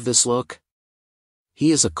also have this look?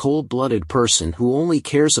 He is a cold-blooded person who only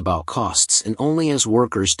cares about costs and only as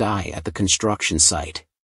workers die at the construction site.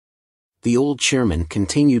 The old chairman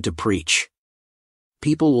continued to preach.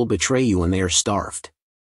 People will betray you when they are starved.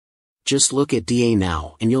 Just look at DA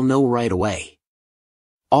now and you'll know right away.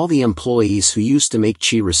 All the employees who used to make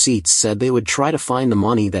chi receipts said they would try to find the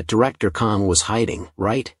money that Director Kang was hiding,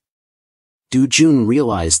 right? Du Jun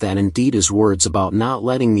realized that indeed his words about not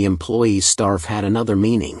letting the employees starve had another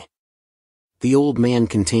meaning. The old man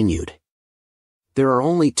continued. There are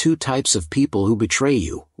only two types of people who betray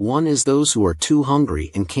you. One is those who are too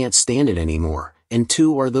hungry and can't stand it anymore, and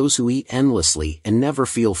two are those who eat endlessly and never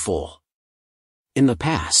feel full. In the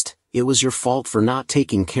past, it was your fault for not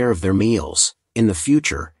taking care of their meals. In the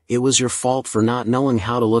future, it was your fault for not knowing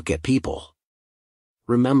how to look at people.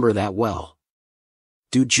 Remember that well.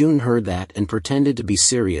 Du Jun heard that and pretended to be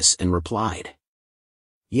serious and replied.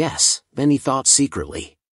 Yes, then he thought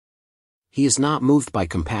secretly. He is not moved by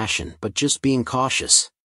compassion but just being cautious.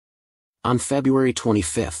 On February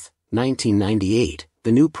 25, 1998,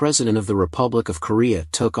 the new president of the Republic of Korea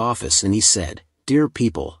took office and he said, Dear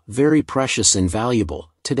people, very precious and valuable,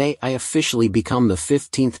 today I officially become the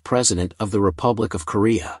 15th president of the Republic of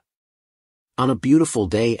Korea. On a beautiful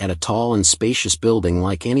day at a tall and spacious building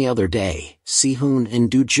like any other day, Si-hoon and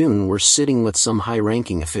Du Jun were sitting with some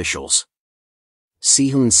high-ranking officials.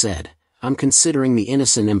 Si-hoon said, I'm considering the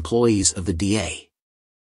innocent employees of the DA.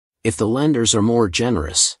 If the lenders are more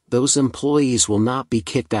generous, those employees will not be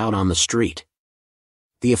kicked out on the street.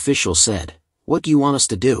 The official said, What do you want us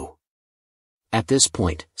to do? At this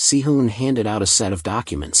point, Si-hoon handed out a set of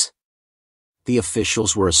documents. The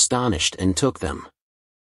officials were astonished and took them.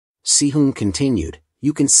 Si-hoon continued,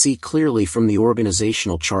 You can see clearly from the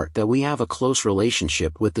organizational chart that we have a close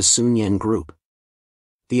relationship with the Sun Yan group.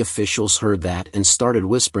 The officials heard that and started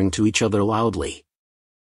whispering to each other loudly.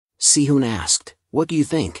 Si-hoon asked, What do you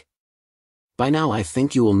think? By now I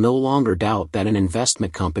think you will no longer doubt that an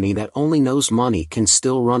investment company that only knows money can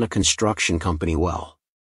still run a construction company well.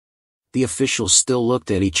 The officials still looked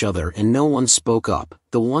at each other and no one spoke up.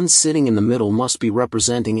 The one sitting in the middle must be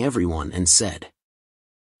representing everyone and said,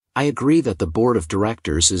 I agree that the board of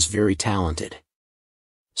directors is very talented.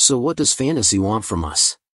 So what does Fantasy want from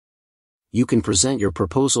us? You can present your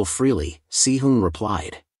proposal freely, Si-hoon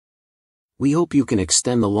replied. We hope you can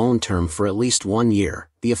extend the loan term for at least 1 year,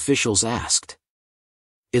 the officials asked.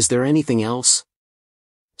 Is there anything else?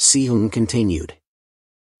 Si-hoon continued.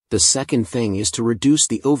 The second thing is to reduce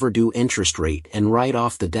the overdue interest rate and write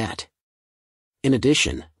off the debt. In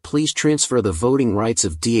addition, please transfer the voting rights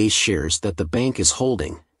of DA's shares that the bank is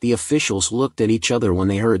holding. The officials looked at each other when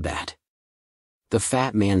they heard that. The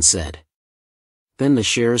fat man said, "Then the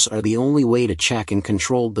shares are the only way to check and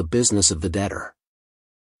control the business of the debtor."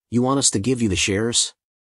 "You want us to give you the shares?"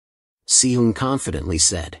 Si-hoon confidently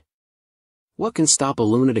said. "What can stop a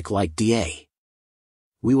lunatic like DA?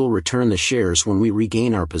 We will return the shares when we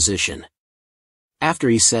regain our position." After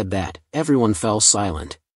he said that, everyone fell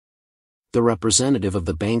silent. The representative of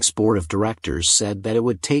the bank's board of directors said that it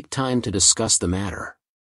would take time to discuss the matter.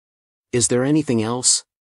 "Is there anything else?"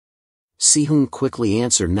 Si-hoon quickly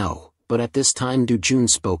answered no, but at this time Do-jun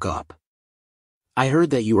spoke up. "I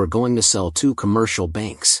heard that you are going to sell 2 commercial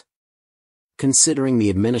banks. Considering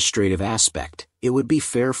the administrative aspect, it would be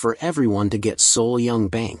fair for everyone to get Seoul Young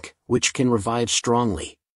Bank, which can revive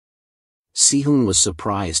strongly." Si-hoon was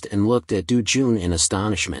surprised and looked at Do-jun in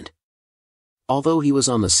astonishment. Although he was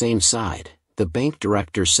on the same side, the bank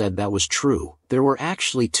director said that was true. There were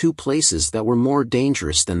actually 2 places that were more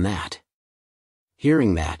dangerous than that.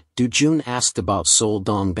 Hearing that, Do-jun asked about Seoul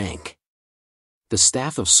Dong Bank. The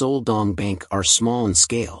staff of Seoul Dong Bank are small in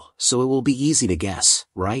scale, so it will be easy to guess,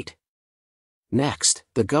 right? Next,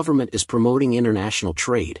 the government is promoting international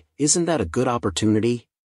trade. Isn't that a good opportunity?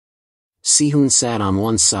 Si-hoon sat on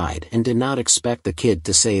one side and did not expect the kid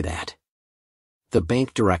to say that. The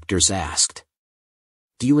bank directors asked,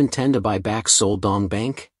 "Do you intend to buy back Seoul Dong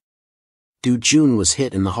Bank?" Do-jun was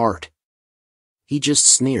hit in the heart. He just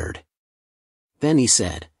sneered. Then he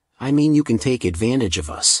said, "I mean, you can take advantage of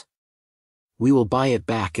us. We will buy it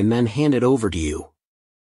back and then hand it over to you."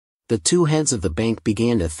 The 2 heads of the bank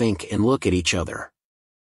began to think and look at each other.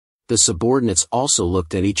 The subordinates also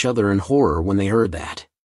looked at each other in horror when they heard that.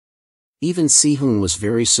 Even Si-hoon was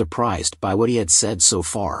very surprised by what he had said so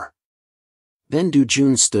far. Then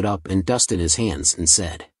Do-jun stood up and dusted his hands and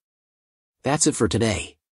said, "That's it for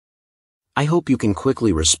today. I hope you can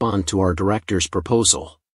quickly respond to our director's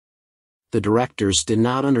proposal." The directors did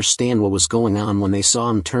not understand what was going on when they saw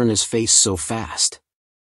him turn his face so fast.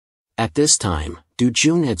 At this time,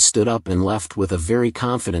 Do-jun had stood up and left with a very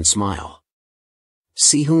confident smile.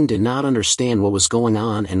 Si-hoon did not understand what was going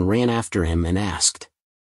on and ran after him and asked,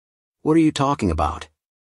 "What are you talking about?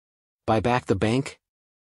 Buy back the bank?"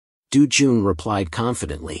 Do-jun replied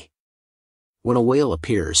confidently, "When a whale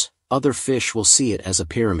appears, other fish will see it as a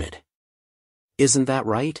pyramid. Isn't that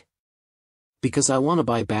right? Because I want to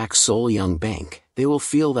buy back Seoul Young Bank, they will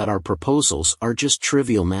feel that our proposals are just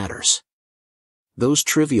trivial matters. Those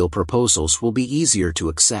trivial proposals will be easier to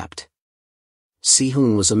accept."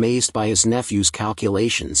 Si-hoon was amazed by his nephew's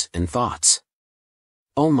calculations and thoughts.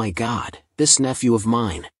 "Oh my God, this nephew of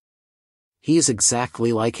mine. He is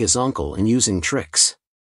exactly like his uncle in using tricks."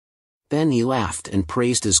 Then he laughed and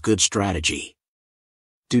praised his good strategy.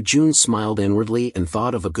 Do-jun smiled inwardly and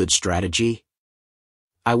thought of a good strategy.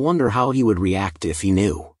 I wonder how he would react if he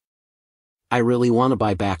knew. I really want to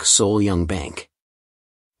buy back Seoul Young Bank.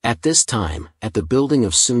 At this time, at the building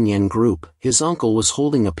of Sunyen Group, his uncle was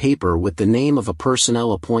holding a paper with the name of a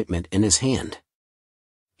personnel appointment in his hand.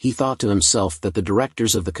 He thought to himself that the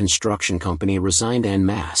directors of the construction company resigned en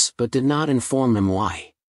masse but did not inform him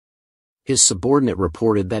why. His subordinate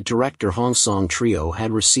reported that Director Hong Song Trio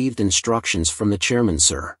had received instructions from the chairman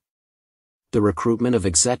Sir. The recruitment of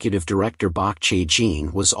Executive Director Bok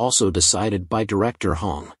Chae-jin was also decided by Director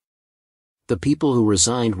Hong. The people who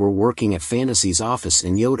resigned were working at Fantasy's office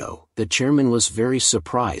in Yodo. The chairman was very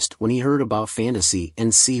surprised when he heard about Fantasy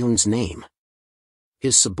and Si-hoon's name.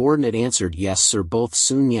 His subordinate answered, "Yes sir, both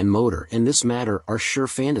Sunyen Motor and this matter are sure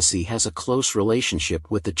Fantasy has a close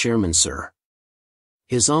relationship with the chairman Sir."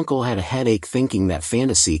 His uncle had a headache thinking that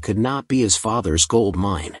Fantasy could not be his father's gold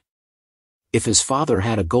mine. If his father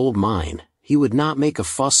had a gold mine, he would not make a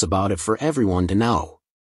fuss about it for everyone to know.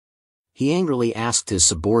 He angrily asked his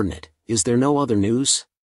subordinate, "Is there no other news?"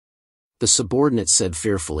 The subordinate said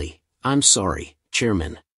fearfully, "I'm sorry,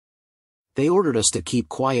 Chairman. They ordered us to keep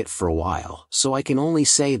quiet for a while, so I can only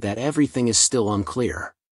say that everything is still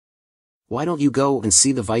unclear. Why don't you go and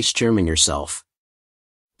see the vice chairman yourself?"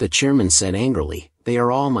 The chairman said angrily, "They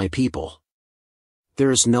are all my people.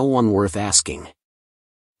 There is no one worth asking."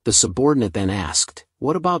 The subordinate then asked,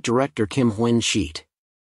 "What about Director Kim Hwen-sheet?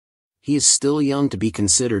 He is still young to be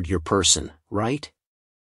considered your person, right?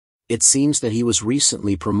 It seems that he was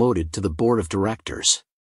recently promoted to the board of directors.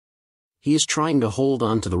 He is trying to hold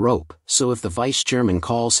on to the rope, so if the vice chairman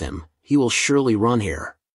calls him, he will surely run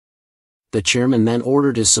here." The chairman then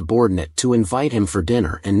ordered his subordinate to invite him for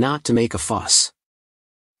dinner and not to make a fuss.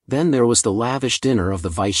 Then there was the lavish dinner of the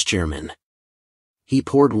vice chairman. He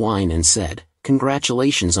poured wine and said,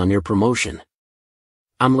 "Congratulations on your promotion.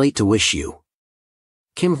 I'm late to wish you."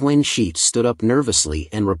 Kim Huyen-sheet stood up nervously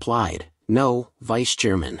and replied, "No, Vice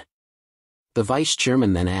Chairman." The Vice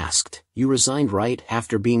Chairman then asked, "You resigned right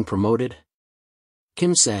after being promoted?"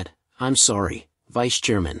 Kim said, "I'm sorry, Vice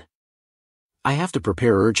Chairman. I have to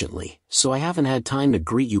prepare urgently, so I haven't had time to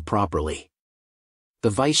greet you properly." The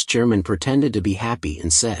Vice Chairman pretended to be happy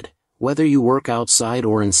and said, "Whether you work outside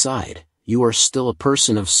or inside, you are still a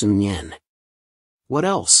person of Sun Yen. What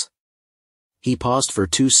else?" He paused for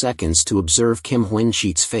 2 seconds to observe Kim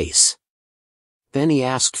Huyen-sheet's face. Then he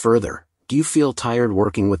asked further, "Do you feel tired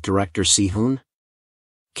working with Director Si-hoon?"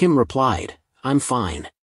 Kim replied, "I'm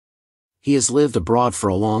fine. He has lived abroad for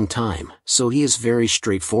a long time, so he is very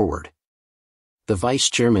straightforward." The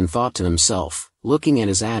Vice Chairman thought to himself, looking at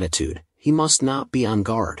his attitude, he must not be on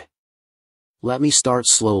guard. "Let me start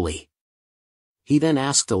slowly." He then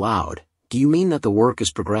asked aloud, "Do you mean that the work is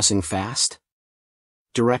progressing fast?"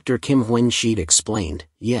 Director Kim Huyen-sheet explained,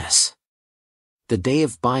 "Yes. The day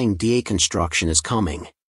of buying DA construction is coming.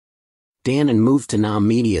 Dan moved to Nam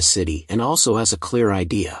Media City and also has a clear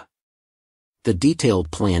idea. The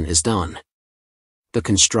detailed plan is done. The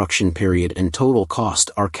construction period and total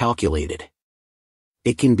cost are calculated.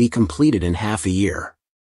 It can be completed in half a year."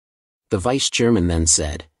 The Vice Chairman then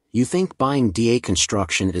said, "You think buying DA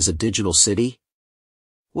construction is a digital city?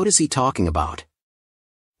 What is he talking about?"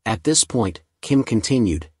 At this point, Kim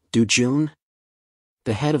continued, "Do Jun?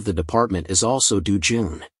 The head of the department is also Do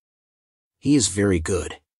Jun. He is very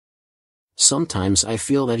good. Sometimes I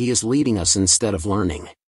feel that he is leading us instead of learning.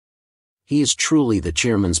 He is truly the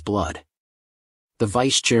chairman's blood." The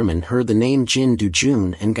Vice Chairman heard the name Jin Do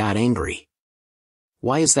Jun and got angry.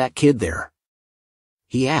 "Why is that kid there?"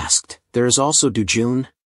 He asked, "There is also Do Jun?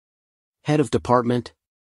 Head of department?"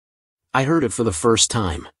 "I heard it for the first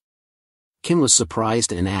time." Kim was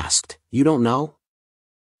surprised and asked, "You don't know?"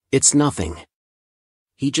 "It's nothing.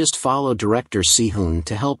 He just followed Director Si-hoon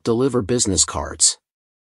to help deliver business cards."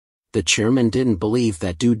 The chairman didn't believe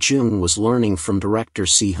that Do Jun was learning from Director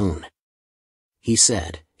Si-hoon. He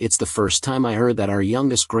said, "It's the first time I heard that our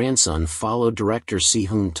youngest grandson followed Director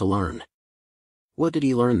Si-hoon to learn. What did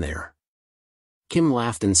he learn there?" Kim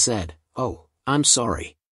laughed and said, "Oh, I'm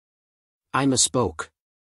sorry. I misspoke."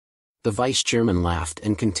 The Vice Chairman laughed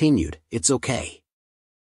and continued, "It's okay.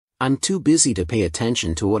 I'm too busy to pay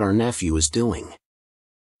attention to what our nephew is doing.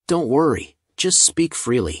 Don't worry, just speak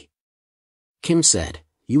freely." Kim said,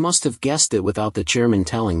 "You must have guessed it without the chairman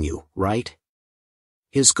telling you, right?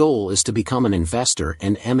 His goal is to become an investor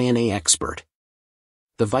and M&A expert."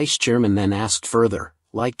 The Vice Chairman then asked further,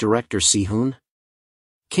 "Like Director Si-hoon?"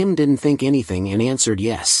 Kim didn't think anything and answered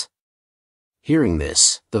yes. Hearing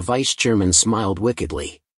this, the Vice Chairman smiled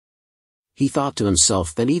wickedly. He thought to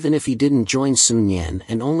himself that even if he didn't join Sun Yen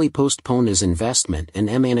and only postponed his investment and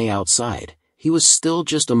M&A outside, he was still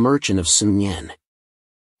just a merchant of Sun Yen.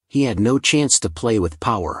 He had no chance to play with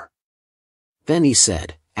power. Then he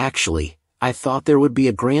said, "Actually, I thought there would be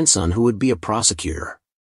a grandson who would be a prosecutor.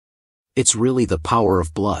 It's really the power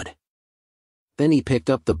of blood." Then he picked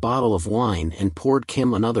up the bottle of wine and poured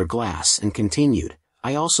Kim another glass and continued,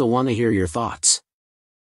 "I also want to hear your thoughts.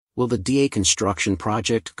 Will the DA construction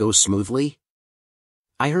project go smoothly?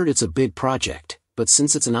 I heard it's a big project, but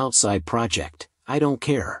since it's an outside project, I don't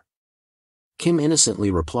care." Kim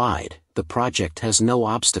innocently replied, "The project has no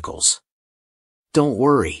obstacles. Don't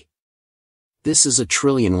worry. This is a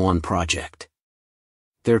trillion-won project.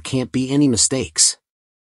 There can't be any mistakes."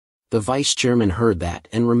 The Vice Chairman heard that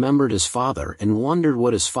and remembered his father and wondered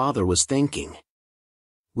what his father was thinking.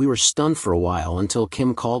 We were stunned for a while until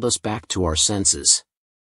Kim called us back to our senses.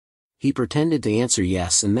 He pretended to answer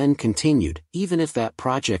yes and then continued, "Even if that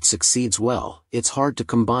project succeeds well, it's hard to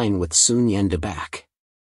combine with Sun Yen to back.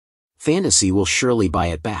 Fantasy will surely buy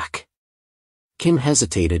it back." Kim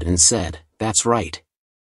hesitated and said, "That's right."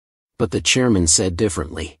 But the chairman said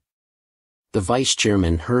differently. The Vice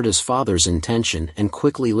Chairman heard his father's intention and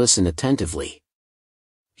quickly listened attentively.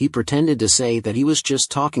 He pretended to say that he was just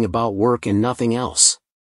talking about work and nothing else.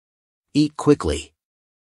 "Eat quickly."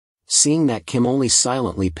 Seeing that Kim only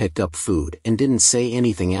silently picked up food and didn't say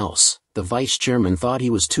anything else, the Vice Chairman thought he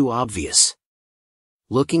was too obvious.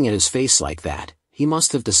 Looking at his face like that, he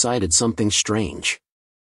must have decided something strange.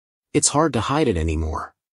 It's hard to hide it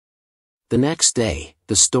anymore. The next day,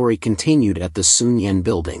 the story continued at the Sun Yen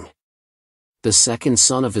building. The second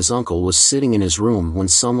son of his uncle was sitting in his room when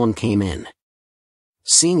someone came in.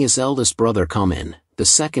 Seeing his eldest brother come in, the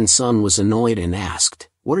second son was annoyed and asked,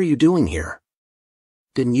 "What are you doing here?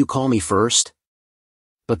 Didn't you call me first?"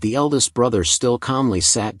 But the eldest brother still calmly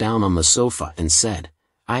sat down on the sofa and said,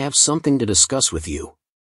 I have something to discuss with you.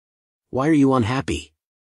 Why are you unhappy?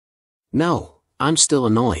 No, I'm still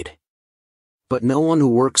annoyed. But no one who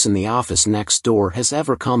works in the office next door has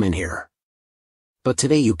ever come in here. But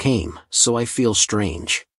today you came, so I feel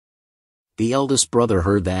strange. The eldest brother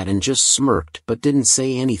heard that and just smirked but didn't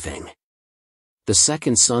say anything. The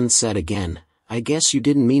second son said again, I guess you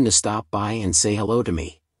didn't mean to stop by and say hello to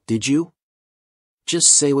me, did you? Just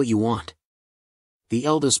say what you want. The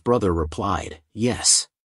eldest brother replied, yes.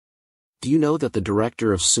 Do you know that the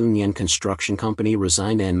director of Sunyan Construction Company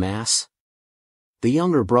resigned en masse? The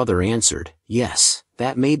younger brother answered, yes,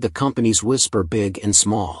 that made the company's whisper big and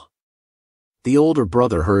small. The older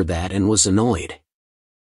brother heard that and was annoyed.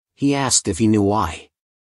 He asked if he knew why.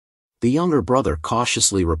 The younger brother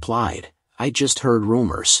cautiously replied, I just heard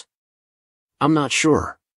rumors. I'm not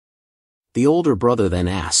sure. The older brother then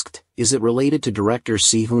asked, is it related to director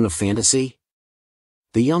Sehun of Fantasy?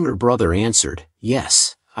 The younger brother answered,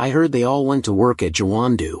 yes, I heard they all went to work at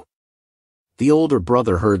Jawandu. The older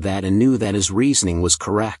brother heard that and knew that his reasoning was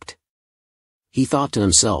correct. He thought to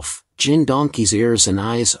himself, Jin Donkey's ears and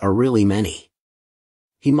eyes are really many.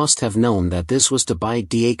 He must have known that this was to buy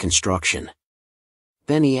DA Construction.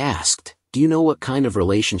 Then he asked, do you know what kind of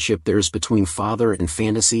relationship there is between father and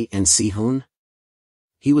Fantasy and Sehun?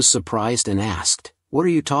 He was surprised and asked, what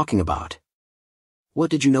are you talking about? What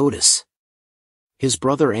did you notice? His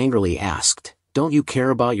brother angrily asked, don't you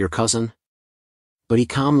care about your cousin? But he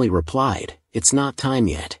calmly replied, it's not time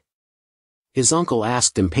yet. His uncle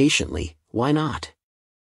asked impatiently, why not?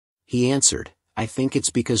 He answered, I think it's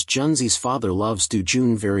because Junzi's father loves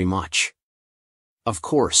Do-jun very much. Of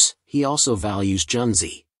course, he also values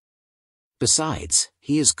Junzi. Besides,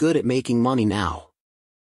 he is good at making money now.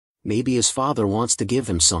 Maybe his father wants to give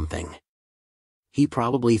him something. He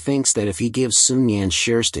probably thinks that if he gives Sunyan's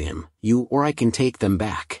shares to him, you or I can take them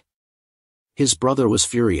back. His brother was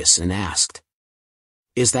furious and asked,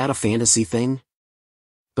 is that a fantasy thing?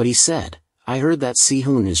 But he said, I heard that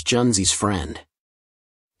Sehun is Junzi's friend.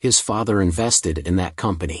 His father invested in that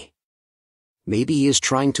company. Maybe he is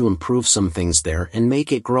trying to improve some things there and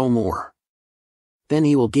make it grow more. Then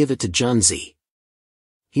he will give it to Junzi.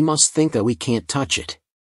 He must think that we can't touch it.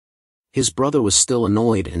 His brother was still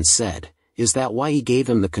annoyed and said, is that why he gave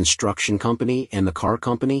him the construction company and the car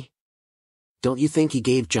company? Don't you think he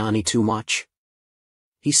gave Johnny too much?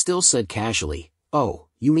 He still said casually, oh,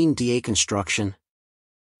 you mean DA Construction?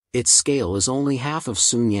 Its scale is only half of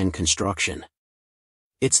Sunyan Construction.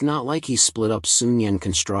 It's not like he split up Sunyan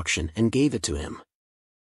Construction and gave it to him.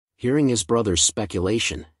 Hearing his brother's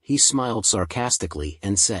speculation, he smiled sarcastically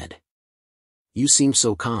and said, you seem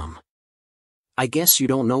so calm. I guess you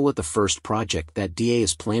don't know what the first project that DA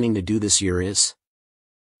is planning to do this year is?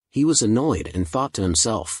 He was annoyed and thought to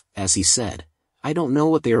himself, as he said, I don't know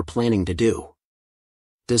what they are planning to do.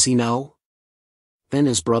 Does he know? Then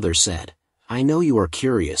his brother said, I know you are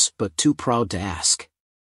curious but too proud to ask.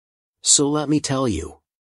 So let me tell you.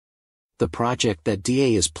 The project that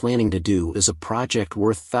DA is planning to do is a project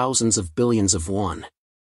worth thousands of billions of won.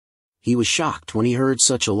 He was shocked when he heard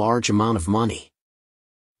such a large amount of money.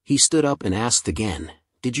 He stood up and asked again,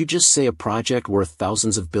 did you just say a project worth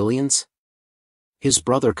thousands of billions? His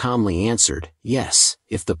brother calmly answered, yes,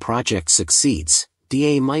 if the project succeeds,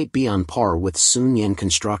 DA might be on par with Sunyan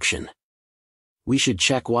Construction. We should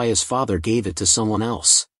check why his father gave it to someone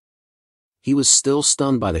else. He was still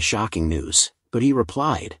stunned by the shocking news, but he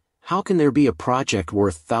replied, how can there be a project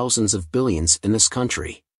worth thousands of billions in this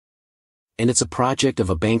country? And it's a project of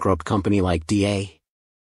a bankrupt company like DA?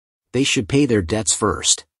 They should pay their debts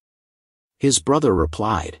first. His brother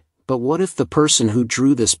replied, but what if the person who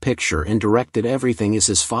drew this picture and directed everything is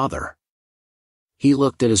his father? He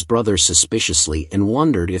looked at his brother suspiciously and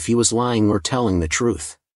wondered if he was lying or telling the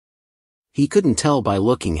truth. He couldn't tell by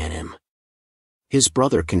looking at him. His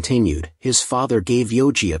brother continued, his father gave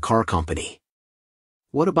Yoji a car company.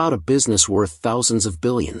 What about a business worth thousands of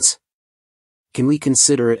billions? Can we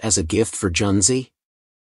consider it as a gift for Junzi?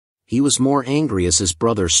 He was more angry as his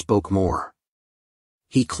brother spoke more.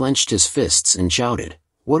 He clenched his fists and shouted,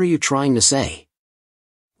 what are you trying to say?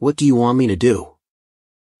 What do you want me to do?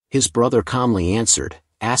 His brother calmly answered,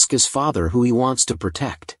 ask his father who he wants to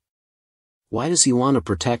protect. Why does he want to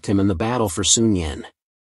protect him in the battle for Sunyan?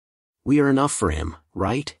 We are enough for him,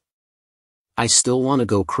 right? I still want to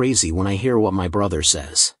go crazy when I hear what my brother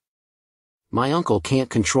says. My uncle can't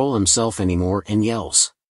control himself anymore and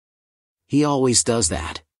yells. He always does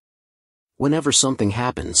that. Whenever something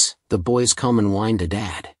happens, the boys come and whine to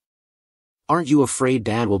Dad. Aren't you afraid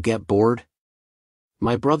Dad will get bored?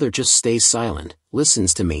 My brother just stays silent,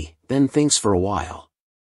 listens to me, then thinks for a while.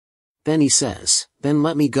 Then he says, then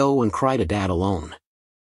let me go and cry to Dad alone.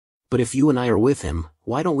 But if you and I are with him,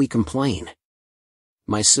 why don't we complain?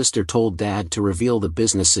 My sister told Dad to reveal the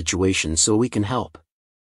business situation so we can help.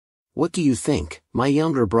 What do you think, my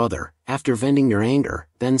younger brother? After venting your anger,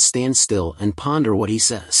 then stand still and ponder what he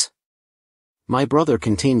says. My brother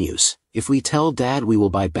continues, if we tell Dad we will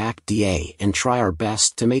buy back DA and try our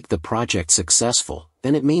best to make the project successful,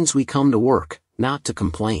 then it means we come to work, not to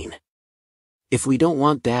complain. If we don't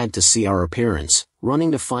want Dad to see our appearance,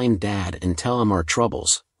 running to find Dad and tell him our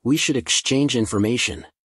troubles, we should exchange information.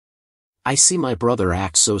 I see my brother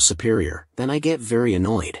act so superior, then I get very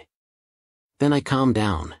annoyed. Then I calm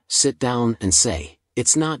down, sit down and say,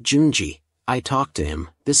 it's not Junji. I talk to him,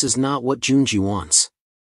 this is not what Junji wants.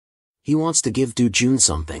 He wants to give Do-jun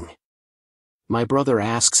something. My brother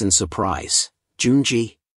asks in surprise,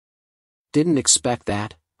 Junji? Didn't expect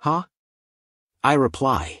that, huh? I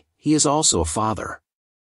reply, he is also a father.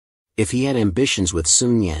 If he had ambitions with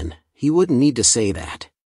Sun Yen, he wouldn't need to say that.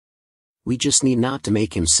 We just need not to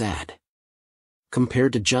make him sad.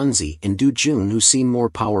 Compared to Junzi and Do-jun, who seem more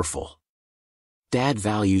powerful. Dad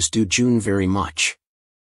values Do-jun very much.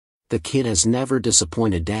 The kid has never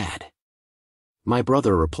disappointed Dad. My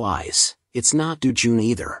brother replies, it's not Do-jun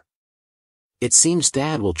either. It seems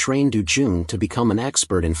Dad will train Do-jun to become an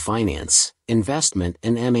expert in finance, investment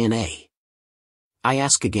and M&A. I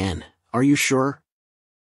ask again, are you sure?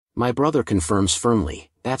 My brother confirms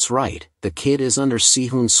firmly, that's right, the kid is under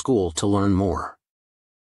Sihun's school to learn more.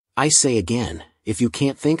 I say again, if you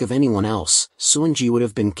can't think of anyone else, Sunji would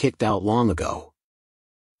have been kicked out long ago.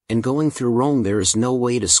 And going through Rome there is no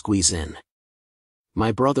way to squeeze in.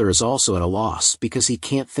 My brother is also at a loss because he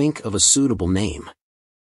can't think of a suitable name.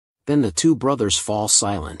 Then the two brothers fall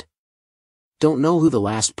silent. Don't know who the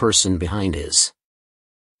last person behind is.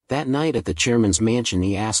 That night at the chairman's mansion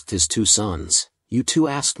he asked his two sons, you two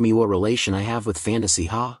asked me what relation I have with fantasy,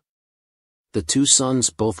 huh? The two sons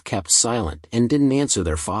both kept silent and didn't answer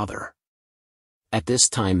their father. At this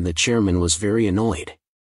time the chairman was very annoyed.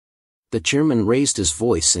 The chairman raised his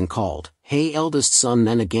voice and called, hey eldest son,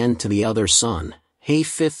 then again to the other son, hey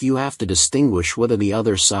fifth, you have to distinguish whether the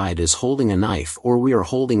other side is holding a knife or we are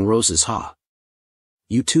holding roses, huh?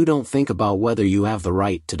 You two don't think about whether you have the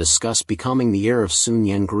right to discuss becoming the heir of Sun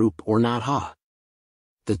Yen Group or not, huh?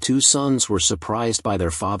 The two sons were surprised by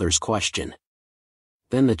their father's question.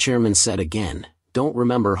 Then the chairman said again, don't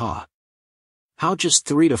remember, huh? How just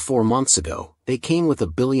 3 to 4 months ago, they came with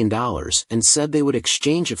 $1 billion and said they would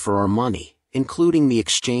exchange it for our money, including the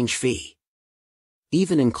exchange fee.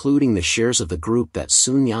 Even including the shares of the group that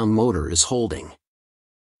Sun Yang Motor is holding.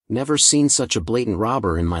 Never seen such a blatant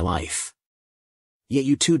robber in my life. Yet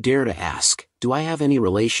you two dare to ask, do I have any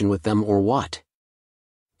relation with them or what?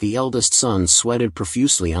 The eldest son sweated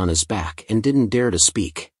profusely on his back and didn't dare to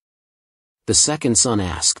speak. The second son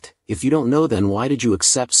asked, if you don't know, then why did you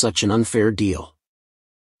accept such an unfair deal?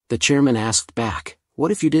 The chairman asked back, what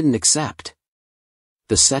if you didn't accept?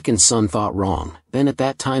 The second son thought wrong, then at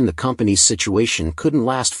that time the company's situation couldn't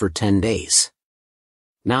last for 10 days.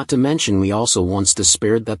 Not to mention we also once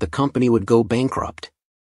despaired that the company would go bankrupt.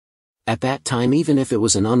 At that time, even if it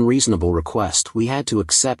was an unreasonable request, we had to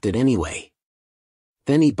accept it anyway.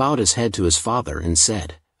 Then he bowed his head to his father and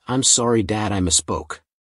said, I'm sorry Dad, I misspoke.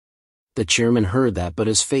 The chairman heard that, but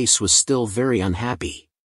his face was still very unhappy.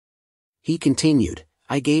 He continued,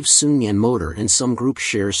 I gave Sun Yen Motor and some group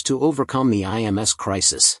shares to overcome the IMS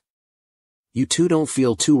crisis. You two don't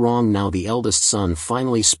feel too wrong now. The eldest son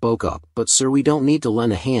finally spoke up, but sir, we don't need to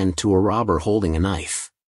lend a hand to a robber holding a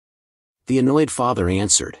knife. The annoyed father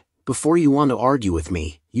answered, before you want to argue with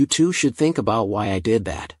me, you two should think about why I did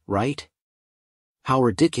that, right? How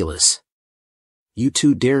ridiculous. You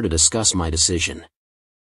two dare to discuss my decision.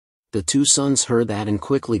 The two sons heard that and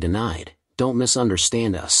quickly denied, don't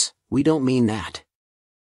misunderstand us, we don't mean that.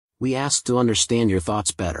 We asked to understand your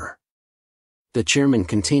thoughts better. The chairman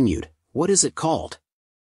continued, what is it called?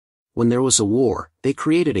 When there was a war, they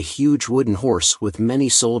created a huge wooden horse with many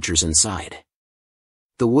soldiers inside.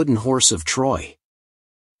 The wooden horse of Troy.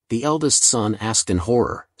 The eldest son asked in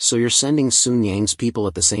horror, so you're sending Sun Yang's people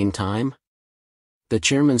at the same time? The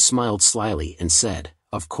chairman smiled slyly and said,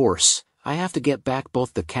 of course, I have to get back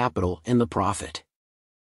both the capital and the profit.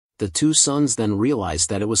 The two sons then realized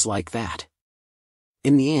that it was like that.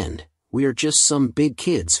 In the end, we are just some big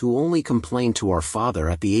kids who only complain to our father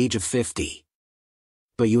at the age of 50.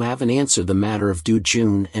 But you haven't answered the matter of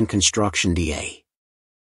Do-jun and construction DA.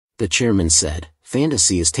 The chairman said,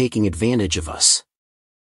 fantasy is taking advantage of us.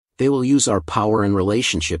 They will use our power and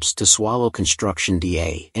relationships to swallow construction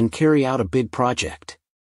DA and carry out a big project.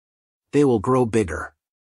 They will grow bigger.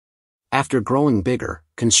 After growing bigger,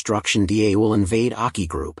 construction DA will invade Aki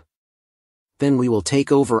Group. Then we will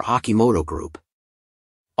take over Akimoto Group.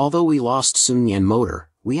 Although we lost Sunyan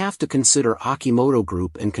Motor, we have to consider Akimoto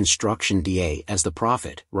Group and Construction DA as the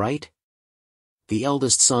profit, right? The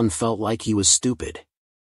eldest son felt like he was stupid.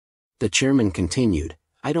 The chairman continued,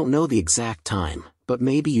 I don't know the exact time, but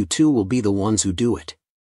maybe you two will be the ones who do it.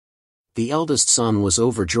 The eldest son was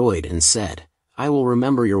overjoyed and said, I will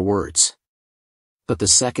remember your words. But the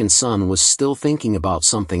second son was still thinking about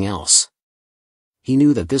something else. He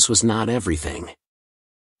knew that this was not everything.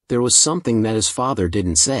 There was something that his father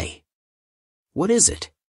didn't say. What is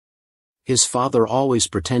it? His father always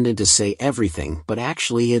pretended to say everything but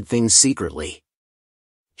actually hid things secretly.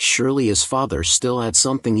 Surely his father still had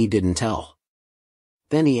something he didn't tell.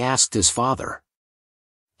 Then he asked his father.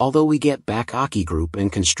 Although we get back Aki Group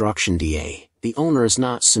and Construction DA, the owner is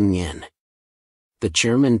not Sun Yen. The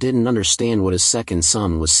chairman didn't understand what his second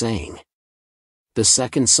son was saying. The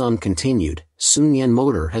second son continued, Sun Yen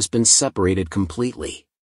Motor has been separated completely.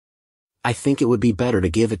 I think it would be better to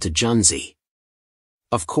give it to Junzi.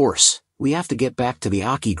 Of course, we have to get back to the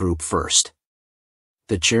Aki Group first.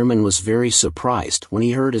 The chairman was very surprised when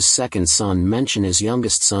he heard his second son mention his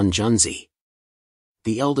youngest son Junzi.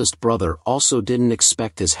 The eldest brother also didn't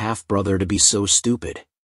expect his half-brother to be so stupid.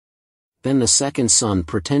 Then the second son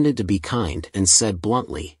pretended to be kind and said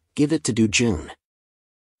bluntly, give it to Do-jun.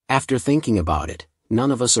 After thinking about it,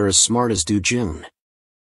 none of us are as smart as Do-jun.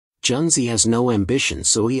 Junzi has no ambition,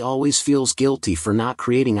 so he always feels guilty for not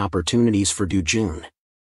creating opportunities for Do-jun.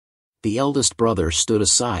 The eldest brother stood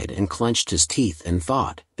aside and clenched his teeth and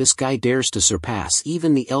thought, this guy dares to surpass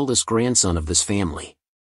even the eldest grandson of this family.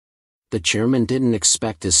 The chairman didn't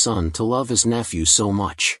expect his son to love his nephew so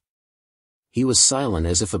much. He was silent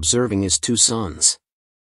as if observing his two sons.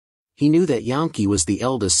 He knew that Yankee was the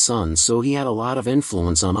eldest son, so he had a lot of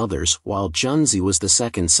influence on others, while Junzi was the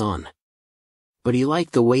second son. But he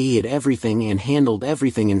liked the way he hid everything and handled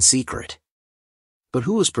everything in secret. But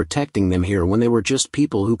who was protecting them here when they were just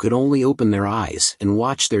people who could only open their eyes and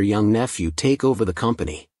watch their young nephew take over the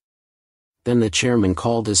company? Then the chairman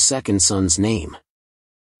called his second son's name.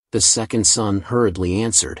 The second son hurriedly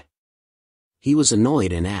answered. He was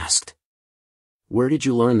annoyed and asked, where did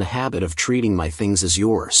you learn the habit of treating my things as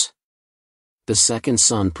yours? The second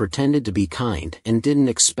son pretended to be kind and didn't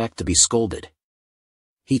expect to be scolded.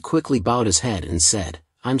 He quickly bowed his head and said,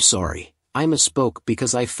 I'm sorry, I misspoke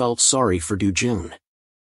because I felt sorry for Do-jun.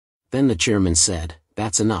 Then the chairman said,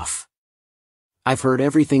 that's enough. I've heard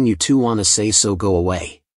everything you two want to say, so go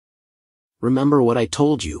away. Remember what I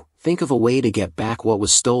told you, think of a way to get back what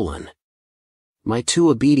was stolen. My two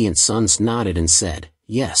obedient sons nodded and said,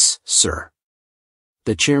 yes, sir.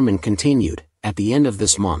 The chairman continued, at the end of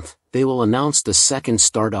this month, they will announce the second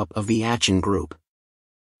startup of the Achin Group.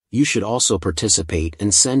 You should also participate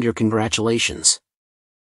and send your congratulations.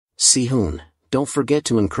 Si-hoon, don't forget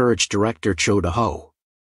to encourage Director Cho To-ho.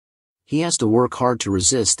 He has to work hard to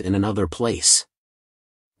resist in another place.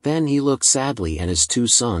 Then he looked sadly at his two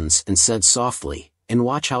sons and said softly, and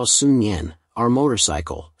watch how Sun Yen, our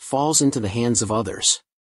motorcycle, falls into the hands of others.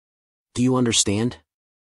 Do you understand?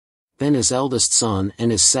 Then his eldest son and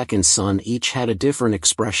his second son each had a different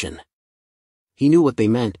expression. He knew what they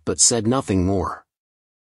meant but said nothing more.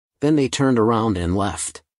 Then they turned around and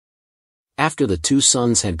left. After the two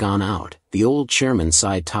sons had gone out, the old chairman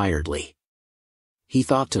sighed tiredly. He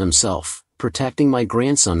thought to himself, protecting my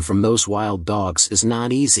grandson from those wild dogs is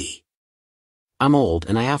not easy. I'm old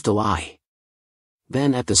and I have to lie.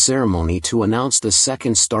 Then at the ceremony to announce the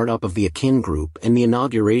second startup of the Akin Group and the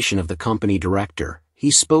inauguration of the company director, he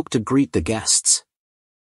spoke to greet the guests.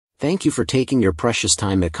 Thank you for taking your precious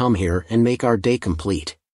time to come here and make our day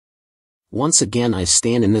complete. Once again I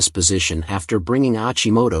stand in this position after bringing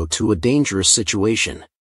Achimoto to a dangerous situation.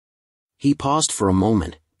 He paused for a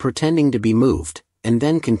moment, pretending to be moved, and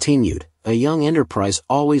then continued, a young enterprise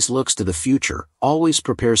always looks to the future, always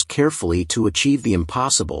prepares carefully to achieve the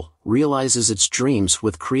impossible, realizes its dreams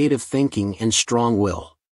with creative thinking and strong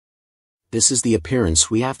will. This is the appearance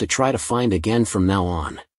we have to try to find again from now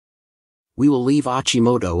on. We will leave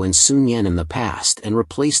Achimoto and Sun Yen in the past and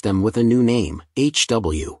replace them with a new name,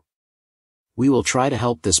 HW. We will try to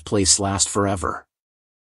help this place last forever.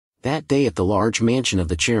 That day at the large mansion of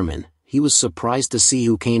the chairman, he was surprised to see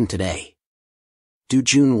who came today.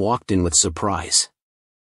 Do-jun walked in with surprise.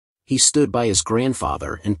 He stood by his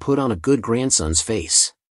grandfather and put on a good grandson's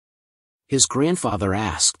face. His grandfather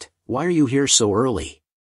asked, why are you here so early?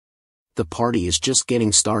 The party is just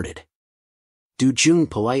getting started. Do-jun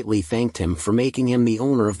politely thanked him for making him the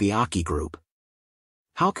owner of the Aki Group.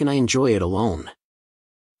 How can I enjoy it alone?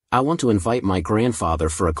 I want to invite my grandfather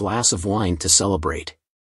for a glass of wine to celebrate.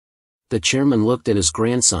 The chairman looked at his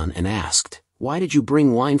grandson and asked, Why did you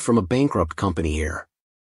bring wine from a bankrupt company here?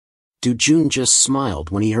 Du-jun just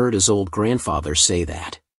smiled when he heard his old grandfather say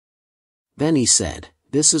that. Then he said,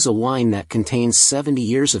 this is a wine that contains 70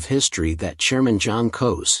 years of history that Chairman John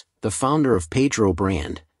Coase, the founder of Pedro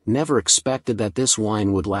brand, never expected that this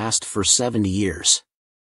wine would last for 70 years.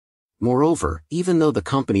 Moreover, even though the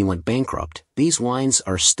company went bankrupt, these wines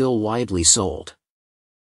are still widely sold.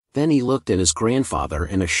 Then he looked at his grandfather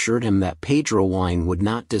and assured him that Pedro wine would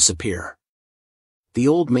not disappear. The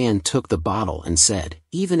old man took the bottle and said,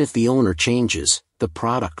 even if the owner changes, the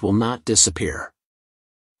product will not disappear.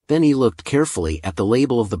 Then he looked carefully at the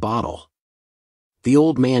label of the bottle. The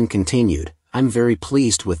old man continued, I'm very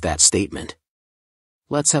pleased with that statement.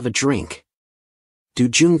 Let's have a drink.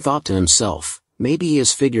 Du-jun thought to himself, maybe he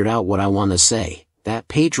has figured out what I want to say, that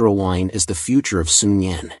Pedro wine is the future of Sun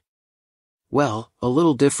Yen. Well, a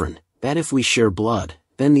little different, that if we share blood,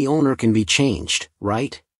 then the owner can be changed,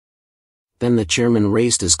 right? Then the chairman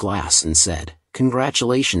raised his glass and said,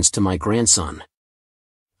 congratulations to my grandson.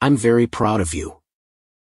 I'm very proud of you.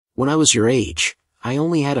 When I was your age, I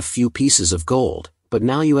only had a few pieces of gold, but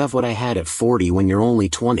now you have what I had at 40 when you're only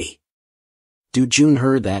 20. Du-jun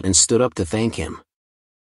heard that and stood up to thank him.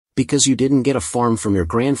 Because you didn't get a farm from your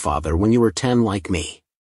grandfather when you were 10 like me.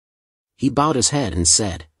 He bowed his head and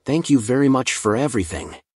said, thank you very much for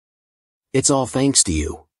everything. It's all thanks to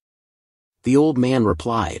you. The old man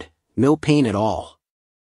replied, no pain at all.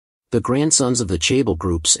 The grandsons of the chaebol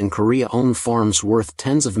groups in Korea own farms worth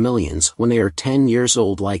tens of millions when they are 10 years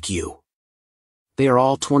old like you. They are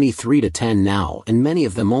all 23 to 10 now and many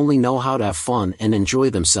of them only know how to have fun and enjoy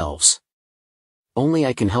themselves. Only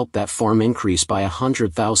I can help that farm increase by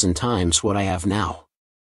 100,000 times what I have now.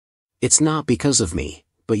 It's not because of me,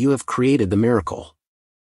 but you have created the miracle.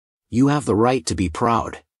 You have the right to be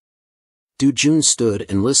proud. Du-jun stood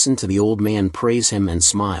and listened to the old man praise him and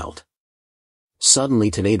smiled. Suddenly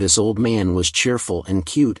today this old man was cheerful and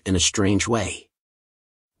cute in a strange way.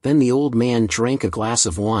 Then the old man drank a glass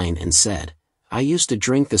of wine and said, I used to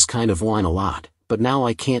drink this kind of wine a lot, but now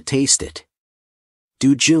I can't taste it.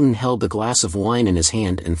 Du-jun held the glass of wine in his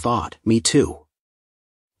hand and thought, me too.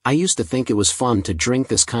 I used to think it was fun to drink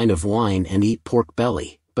this kind of wine and eat pork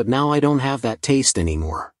belly, but now I don't have that taste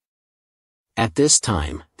anymore. At this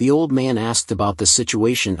time, the old man asked about the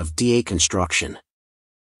situation of DA construction.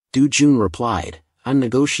 Du-jun replied, I'm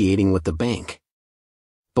negotiating with the bank.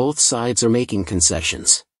 Both sides are making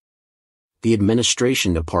concessions. The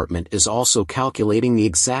administration department is also calculating the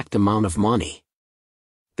exact amount of money.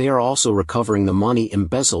 They are also recovering the money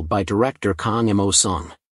embezzled by director Kang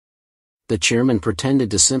Mo-sung. The chairman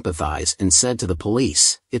pretended to sympathize and said to the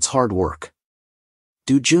police, it's hard work.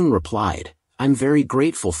 Du-jun replied, I'm very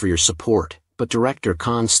grateful for your support, but Director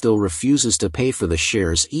Kang still refuses to pay for the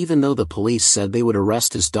shares even though the police said they would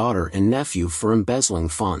arrest his daughter and nephew for embezzling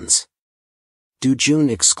funds. Du-jun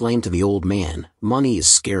exclaimed to the old man, money is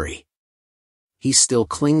scary. He still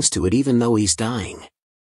clings to it even though he's dying.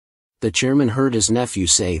 The chairman heard his nephew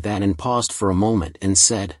say that and paused for a moment and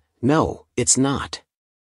said, no, it's not.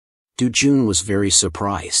 Du-jun was very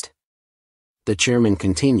surprised. The chairman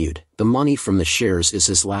continued, the money from the shares is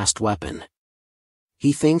his last weapon.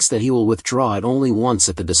 He thinks that he will withdraw it only once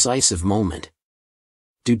at the decisive moment.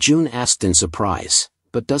 Du-jun asked in surprise,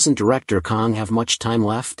 but doesn't Director Kang have much time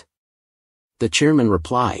left? The chairman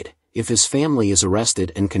replied, if his family is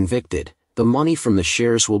arrested and convicted, the money from the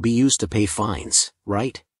shares will be used to pay fines,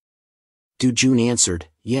 right? Du-jun answered,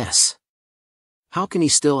 yes. How can he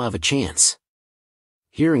still have a chance?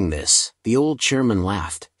 Hearing this, the old chairman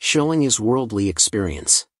laughed, showing his worldly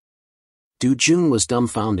experience. Du-jun was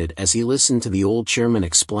dumbfounded as he listened to the old chairman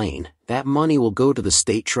explain, that money will go to the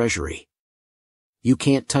state treasury. You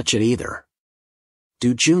can't touch it either.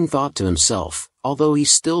 Du-jun thought to himself, although he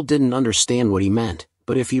still didn't understand what he meant,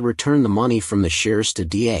 but if he returned the money from the shares to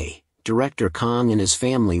DA, Director Kang and his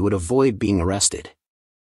family would avoid being arrested.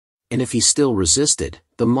 And if he still resisted,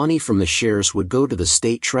 the money from the shares would go to the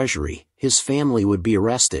state treasury, his family would be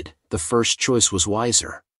arrested. The first choice was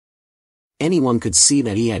wiser. Anyone could see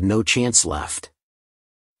that he had no chance left.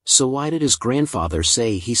 So why did his grandfather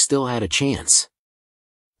say he still had a chance?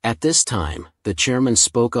 At this time, the chairman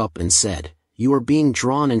spoke up and said, you are being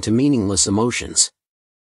drawn into meaningless emotions.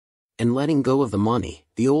 And letting go of the money,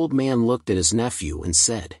 the old man looked at his nephew and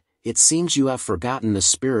said, it seems you have forgotten the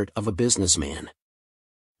spirit of a businessman.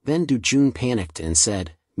 Then Du-jun panicked and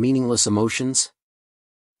said, meaningless emotions?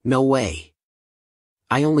 No way.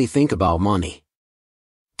 I only think about money.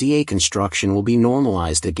 DA construction will be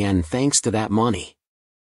normalized again thanks to that money.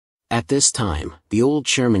 At this time, the old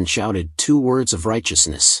chairman shouted 2 words of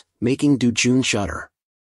righteousness, making Du-jun shudder.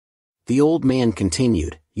 The old man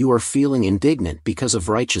continued, you are feeling indignant because of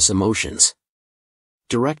righteous emotions.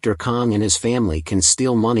 Director Kong and his family can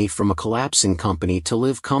steal money from a collapsing company to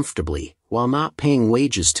live comfortably, while not paying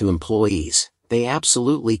wages to employees. They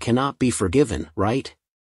absolutely cannot be forgiven, right?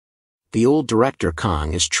 The old Director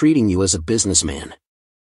Kong is treating you as a businessman.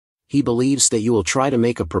 He believes that you will try to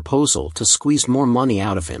make a proposal to squeeze more money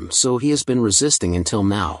out of him, so he has been resisting until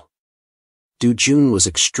now. Du Jun was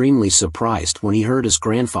extremely surprised when he heard his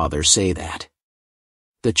grandfather say that.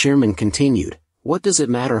 The chairman continued, "What does it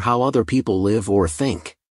matter how other people live or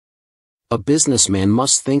think? A businessman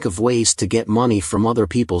must think of ways to get money from other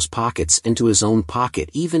people's pockets into his own pocket,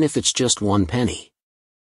 even if it's just 1 penny.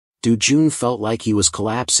 Du Jun felt like he was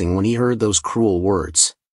collapsing when he heard those cruel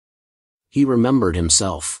words. He remembered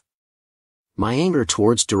himself. My anger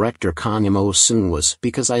towards Director Kang Mo Soon was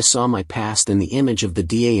because I saw my past in the image of the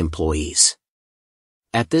DA employees.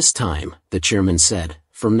 At this time, the chairman said,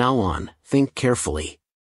 from now on, think carefully.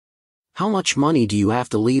 How much money do you have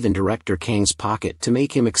to leave in Director Kang's pocket to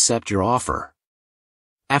make him accept your offer?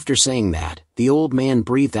 After saying that, the old man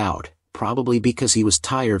breathed out, probably because he was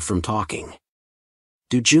tired from talking.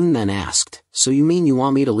 Du Jun then asked, so you mean you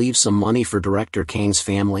want me to leave some money for Director Kang's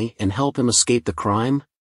family and help him escape the crime?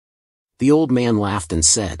 The old man laughed and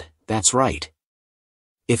said, that's right.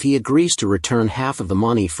 If he agrees to return half of the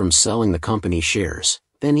money from selling the company shares,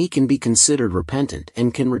 then he can be considered repentant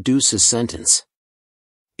and can reduce his sentence.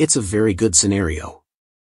 It's a very good scenario.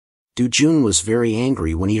 Du Jun was very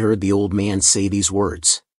angry when he heard the old man say these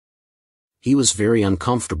words. He was very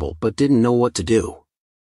uncomfortable but didn't know what to do.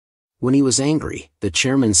 When he was angry, the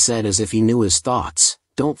chairman said as if he knew his thoughts,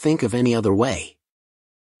 don't think of any other way.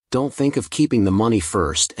 Don't think of keeping the money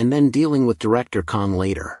first and then dealing with Director Kang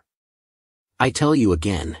later. I tell you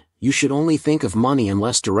again, you should only think of money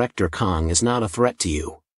unless Director Kang is not a threat to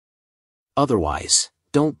you. Otherwise,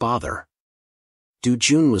 don't bother. Du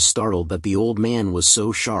Jun was startled that the old man was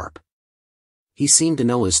so sharp. He seemed to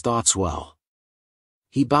know his thoughts well.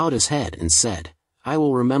 He bowed his head and said, I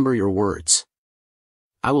will remember your words.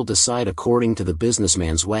 I will decide according to the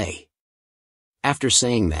businessman's way. After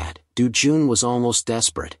saying that, Du Jun was almost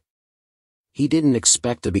desperate. He didn't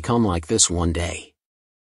expect to become like this one day.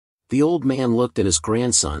 The old man looked at his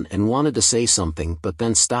grandson and wanted to say something but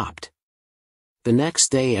then stopped. The next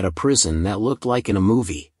day at a prison that looked like in a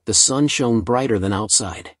movie, the sun shone brighter than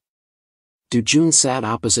outside. Du Jun sat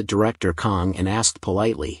opposite Director Kang and asked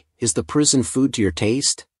politely, is the prison food to your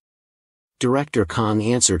taste? Director Kang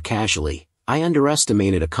answered casually, I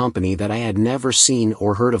underestimated a company that I had never seen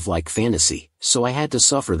or heard of like fantasy, so I had to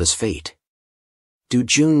suffer this fate. Du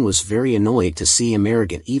Jun was very annoyed to see him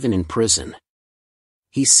arrogant even in prison.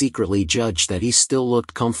 He secretly judged that he still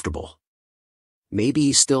looked comfortable. Maybe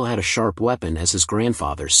he still had a sharp weapon as his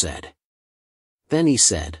grandfather said. Then he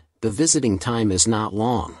said, the visiting time is not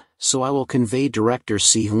long, so I will convey Director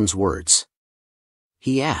Si-hoon's words.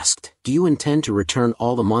 He asked, do you intend to return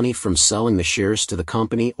all the money from selling the shares to the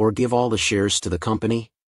company or give all the shares to the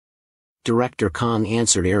company? Director Kang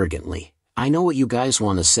answered arrogantly, I know what you guys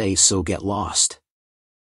want to say, so get lost.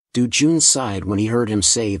 Du Jun sighed when he heard him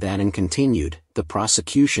say that and continued, the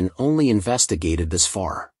prosecution only investigated this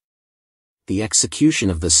far. The execution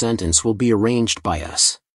of the sentence will be arranged by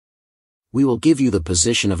us. We will give you the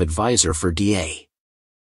position of advisor for DA.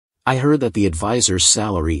 I heard that the advisor's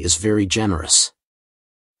salary is very generous.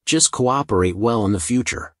 Just cooperate well in the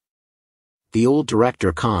future. The old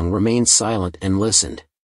Director Kang remained silent and listened.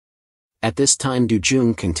 At this time Du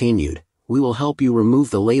Jun continued, we will help you remove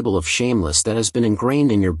the label of shameless that has been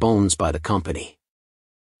ingrained in your bones by the company.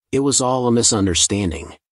 It was all a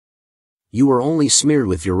misunderstanding. You were only smeared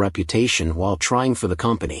with your reputation while trying for the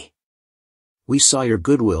company. We saw your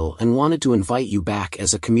goodwill and wanted to invite you back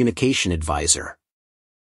as a communication advisor.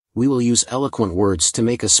 We will use eloquent words to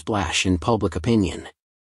make a splash in public opinion.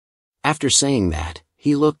 After saying that,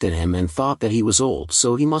 he looked at him and thought that he was old,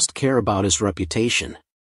 so he must care about his reputation.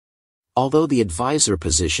 Although the advisor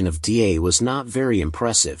position of DA was not very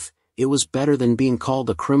impressive, it was better than being called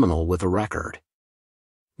a criminal with a record.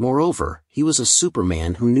 Moreover, he was a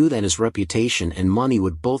Superman who knew that his reputation and money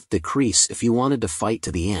would both decrease if he wanted to fight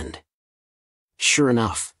to the end. Sure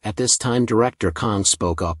enough, at this time Director Kang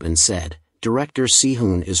spoke up and said, Director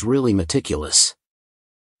Si-hoon is really meticulous.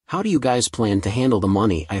 How do you guys plan to handle the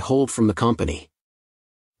money I hold from the company?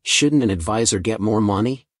 Shouldn't an advisor get more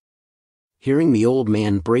money? Hearing the old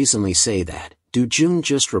man brazenly say that, Du Jun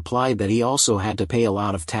just replied that he also had to pay a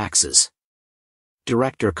lot of taxes.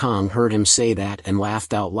 Director Kang heard him say that and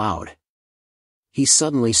laughed out loud. He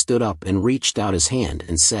suddenly stood up and reached out his hand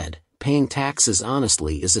and said, paying taxes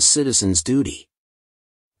honestly is a citizen's duty.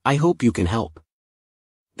 I hope you can help.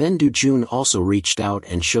 Then Du-jun also reached out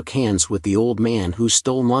and shook hands with the old man who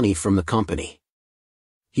stole money from the company.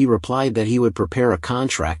 He replied that he would prepare a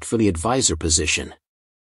contract for the advisor position.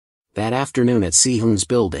 That afternoon at Si-hoon's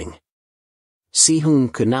building, Si-hoon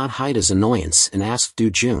could not hide his annoyance and asked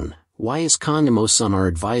Du-jun, "Why is Kanemo-san our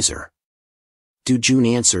advisor?" Du-jun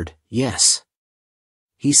answered, "Yes.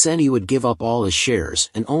 He said he would give up all his shares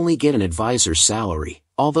and only get an advisor's salary,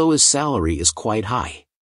 although his salary is quite high."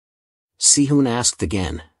 Si-hoon asked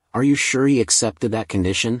again, "Are you sure he accepted that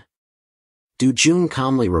condition?" Du-jun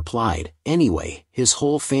calmly replied, "Anyway, his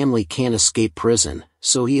whole family can't escape prison,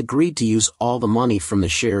 so he agreed to use all the money from the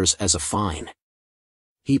shares as a fine."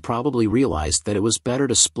 He probably realized that it was better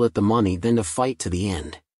to split the money than to fight to the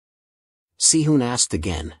end. Si-hoon asked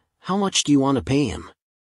again, "How much do you want to pay him?"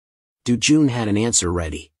 Du-jun had an answer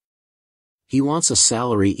ready. He wants a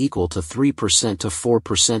salary equal to 3% to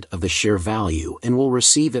 4% of the share value and will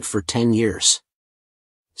receive it for 10 years.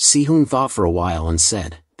 Si-hoon thought for a while and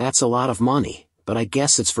said, "That's a lot of money, but I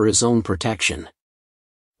guess it's for his own protection.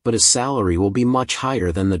 But his salary will be much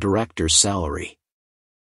higher than the director's salary."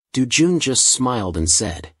 Du-jun just smiled and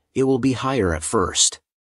said, "It will be higher at first."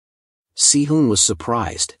 Si-hoon was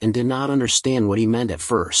surprised and did not understand what he meant at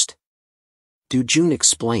first. Du-jun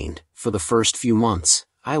explained, "For the first few months,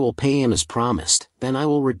 I will pay him as promised, then I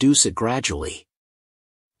will reduce it gradually.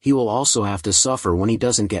 He will also have to suffer when he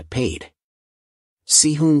doesn't get paid."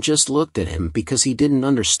 Si-hoon just looked at him because he didn't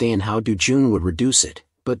understand how Du-jun would reduce it,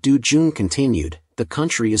 but Du-jun continued, "The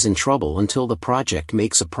country is in trouble until the project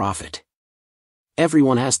makes a profit.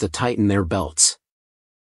 Everyone has to tighten their belts.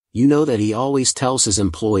 You know that he always tells his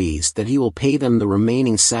employees that he will pay them the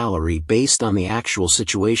remaining salary based on the actual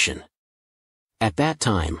situation." At that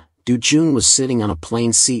time, Du-jun was sitting on a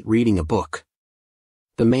plain seat reading a book.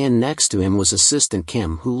 The man next to him was Assistant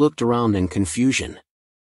Kim, who looked around in confusion.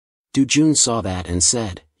 Du-jun saw that and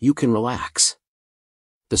said, "You can relax.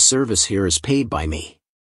 The service here is paid by me.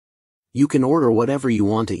 You can order whatever you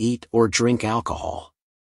want to eat or drink alcohol.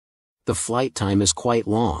 The flight time is quite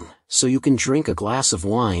long, so you can drink a glass of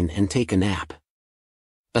wine and take a nap."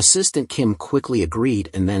 Assistant Kim quickly agreed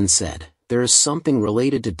and then said, "There is something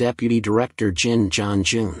related to Deputy Director Jin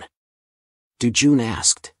Jan-jun." Du-jun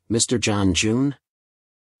asked, "Mr. Jan-jun?"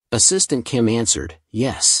 Assistant Kim answered,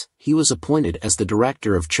 "Yes, he was appointed as the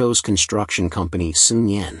director of Cho's construction company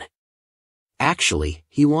Sunyen. Actually,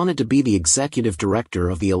 he wanted to be the executive director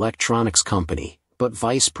of the electronics company, but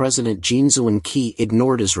Vice President Jin Zoon-ki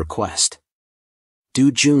ignored his request.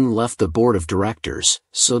 Du-jun left the board of directors,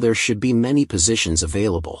 so there should be many positions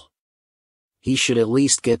available. He should at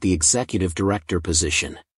least get the executive director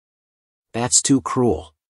position. That's too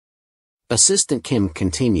cruel." Assistant Kim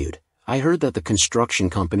continued, "I heard that the construction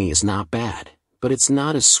company is not bad, but it's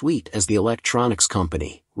not as sweet as the electronics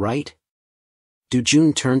company, right?"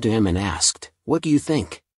 Du-jun turned to him and asked, "What do you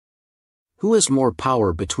think? Who has more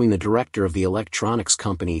power between the director of the electronics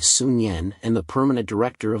company Sunyen and the permanent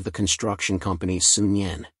director of the construction company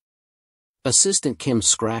Sunyen?" Assistant Kim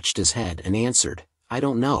scratched his head and answered, "I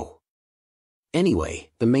don't know. Anyway,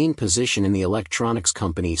 the main position in the electronics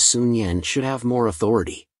company Sunyen should have more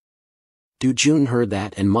authority." Du-jun heard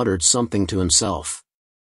that and muttered something to himself.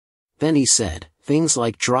 Then he said, "Things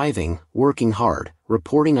like driving, working hard,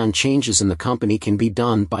 reporting on changes in the company can be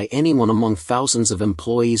done by anyone among thousands of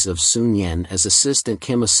employees of Sunyen as Assistant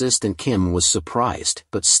Kim." Assistant Kim was surprised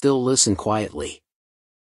but still listened quietly.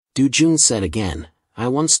 Du-jun said again, "I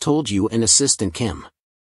once told you and Assistant Kim.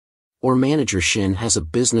 Or Manager Shin has a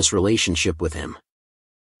business relationship with him.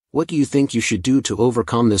 What do you think you should do to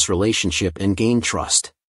overcome this relationship and gain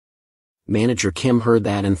trust?" Manager Kim heard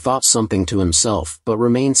that and thought something to himself but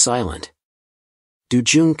remained silent.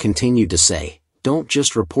 Du-jun continued to say, "Don't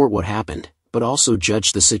just report what happened, but also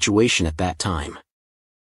judge the situation at that time.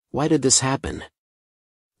 Why did this happen?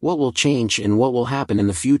 What will change and what will happen in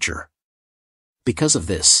the future? Because of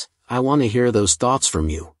this, I want to hear those thoughts from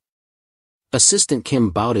you." Assistant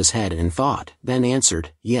Kim bowed his head and thought, then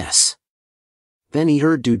answered, "Yes." Then he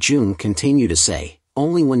heard Du-jun continue to say,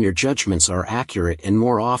 "Only when your judgments are accurate and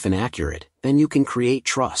more often accurate, then you can create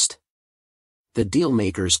trust. The deal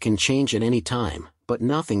makers can change at any time, but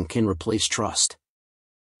nothing can replace trust."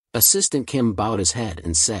 Assistant Kim bowed his head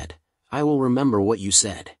and said, "I will remember what you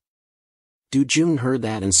said." Du-jun heard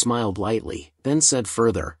that and smiled lightly, then said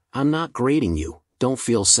further, "I'm not grading you, don't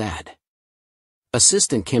feel sad."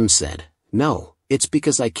 Assistant Kim said, "No, it's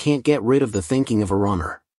because I can't get rid of the thinking of a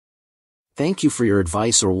runner. Thank you for your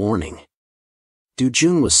advice or warning."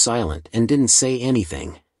 Du-jun was silent and didn't say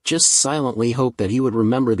anything, just silently hoped that he would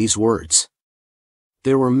remember these words.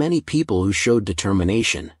 There were many people who showed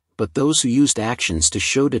determination, but those who used actions to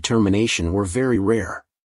show determination were very rare.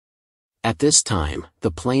 At this time,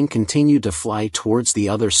 the plane continued to fly towards the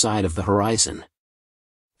other side of the horizon.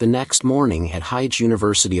 The next morning at Hajj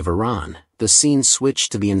University of Iran, the scene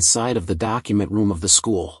switched to the inside of the document room of the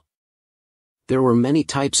school. There were many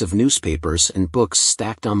types of newspapers and books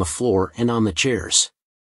stacked on the floor and on the chairs.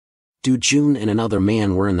 Do-jun and another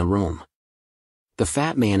man were in the room. The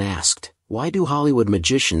fat man asked, "Why do Hollywood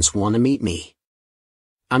magicians want to meet me?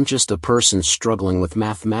 I'm just a person struggling with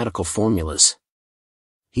mathematical formulas."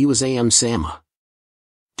 He was A.M. Sama.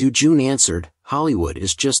 Do-jun answered, "Hollywood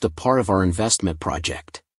is just a part of our investment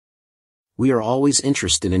project. We are always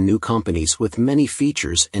interested in new companies with many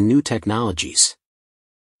features and new technologies."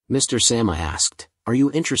 Mr. Sama asked, "Are you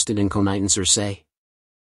interested in Konaitensur?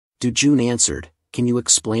 Do-jun answered, "Can you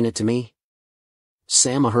explain it to me?"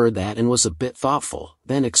 Sama heard that and was a bit thoughtful,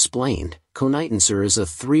 then explained, Konaitensur is a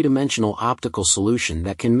three-dimensional optical solution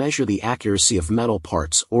that can measure the accuracy of metal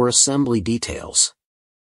parts or assembly details.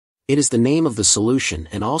 It is the name of the solution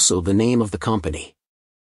and also the name of the company.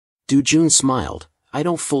 Do-jun smiled, "I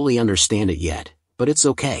don't fully understand it yet, but it's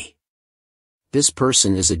okay. This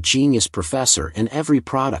person is a genius professor and every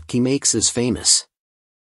product he makes is famous.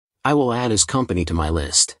 I will add his company to my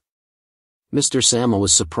list." Mr. Sama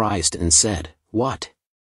was surprised and said, "What?"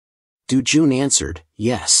 Do-jun answered,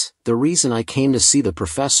 "Yes, the reason I came to see the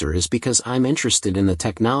professor is because I'm interested in the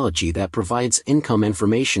technology that provides income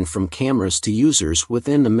information from cameras to users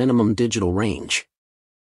within the minimum digital range."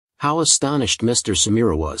 How astonished Mr.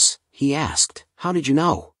 Samira was, he asked, "How did you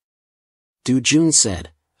know?" Do-jun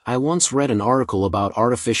said, "I once read an article about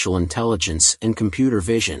artificial intelligence and computer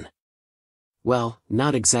vision." Well,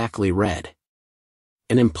 not exactly read.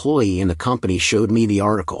 An employee in the company showed me the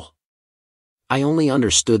article. I only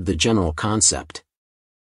understood the general concept.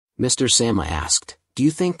 Mr. Sama asked, "Do you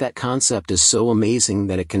think that concept is so amazing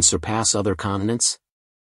that it can surpass other continents?"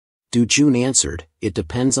 Do-jun answered, "It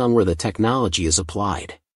depends on where the technology is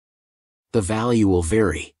applied. The value will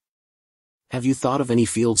vary. Have you thought of any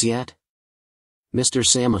fields yet?" Mr.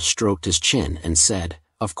 Sama stroked his chin and said,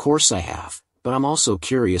 "Of course I have, but I'm also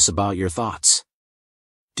curious about your thoughts."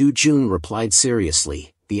 Do-jun replied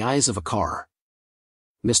seriously, "The eyes of a car."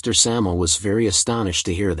 Mr. Sama was very astonished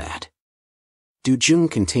to hear that. Do-jun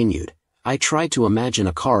continued, "I tried to imagine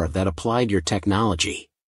a car that applied your technology.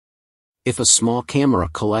 If a small camera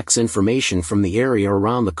collects information from the area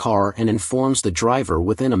around the car and informs the driver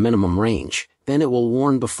within a minimum range, then it will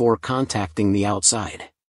warn before contacting the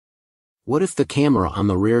outside. What if the camera on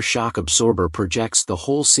the rear shock absorber projects the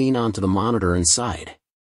whole scene onto the monitor inside?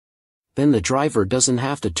 Then the driver doesn't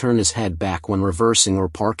have to turn his head back when reversing or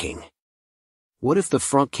parking. What if the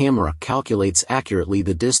front camera calculates accurately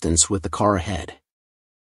the distance with the car ahead?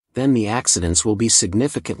 Then the accidents will be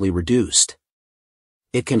significantly reduced.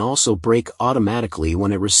 It can also brake automatically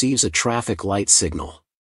when it receives a traffic light signal."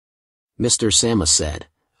 Mr. Sama said,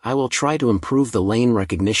 "I will try to improve the lane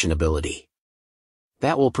recognition ability.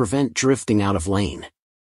 That will prevent drifting out of lane.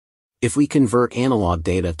 If we convert analog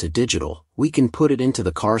data to digital, we can put it into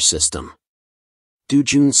the car system."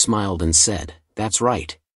 Do-jun smiled and said, "That's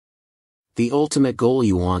right. The ultimate goal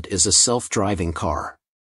you want is a self-driving car."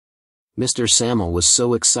 Mr. Sama was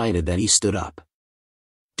so excited that he stood up.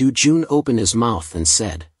 Do-jun opened his mouth and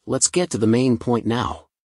said, "Let's get to the main point now."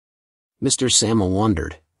 Mr. Sama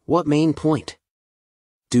wondered, "What main point?"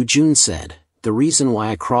 Do-jun said, "The reason why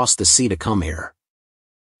I crossed the sea to come here."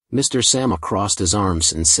 Mr. Sama crossed his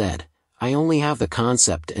arms and said, "I only have the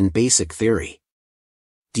concept and basic theory.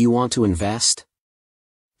 Do you want to invest?"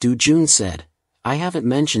 Do-jun said, "I haven't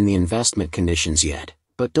mentioned the investment conditions yet,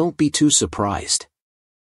 but don't be too surprised."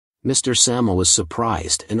 Mr. Sama was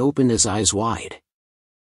surprised and opened his eyes wide.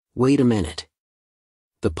 Wait a minute.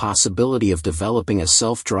 The possibility of developing a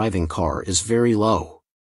self-driving car is very low.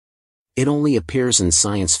 It only appears in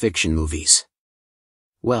science fiction movies.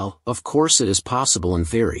 Well, of course it is possible in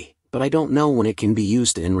theory, but I don't know when it can be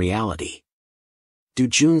used in reality.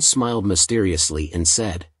 Do-jun smiled mysteriously and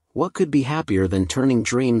said, "What could be happier than turning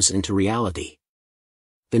dreams into reality?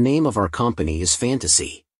 The name of our company is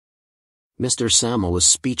Fantasy." Mr. Sama was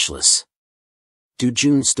speechless.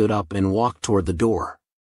 Do-jun stood up and walked toward the door.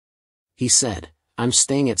 He said, "I'm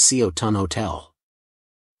staying at Seoton Hotel.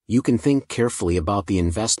 You can think carefully about the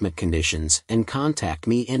investment conditions and contact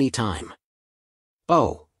me anytime.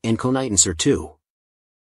 Oh, and Konaitensur too.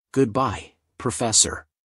 Goodbye, Professor."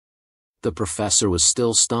 The professor was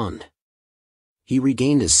still stunned. He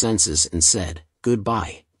regained his senses and said,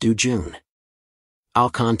 "Goodbye, Do-jun.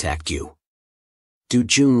 I'll contact you."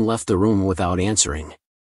 Do-jun left the room without answering.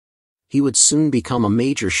 He would soon become a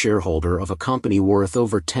major shareholder of a company worth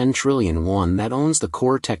over 10 trillion won that owns the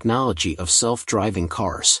core technology of self-driving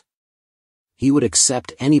cars. He would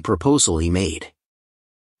accept any proposal he made.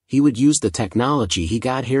 He would use the technology he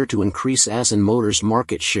got here to increase ASEAN Motors'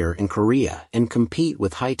 market share in Korea and compete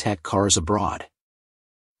with high-tech cars abroad.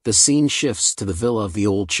 The scene shifts to the villa of the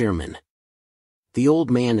old chairman. The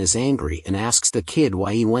old man is angry and asks the kid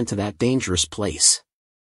why he went to that dangerous place.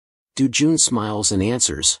 Do-jun smiles and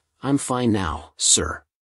answers, "I'm fine now, sir."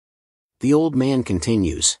 The old man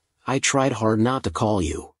continues, "I tried hard not to call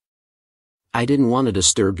you. I didn't want to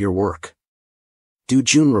disturb your work."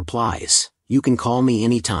 Do-jun replies, "You can call me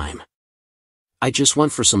anytime. I just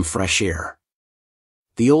went for some fresh air."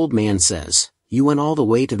 The old man says, "You went all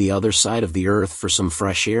the way to the other side of the earth for some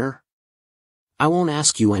fresh air? I won't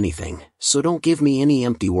ask you anything, so don't give me any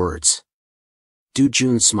empty words."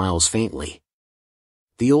 Do-jun smiles faintly.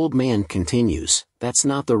 The old man continues, "That's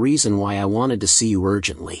not the reason why I wanted to see you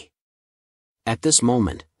urgently." At this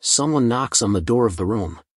moment, someone knocks on the door of the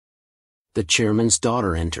room. The chairman's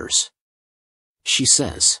daughter enters. She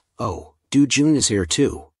says, "Oh, Do-jun is here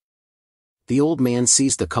too." The old man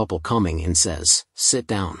sees the couple coming and says, "Sit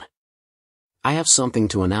down. I have something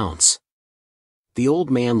to announce." The old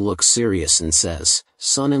man looks serious and says,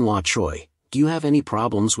 "Son-in-law Choi, do you have any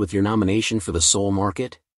problems with your nomination for the Seoul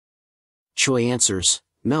market?" Choi answers,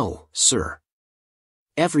 "No, sir.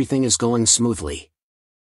 Everything is going smoothly."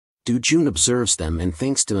 Do-jun observes them and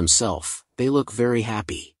thinks to himself, they look very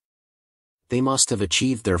happy. They must have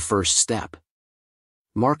achieved their first step.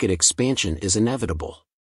 Market expansion is inevitable.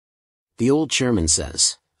 The old chairman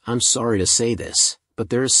says, "I'm sorry to say this, but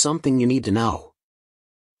there is something you need to know.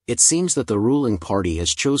 It seems that the ruling party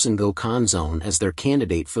has chosen Go Kanzon as their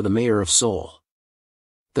candidate for the mayor of Seoul."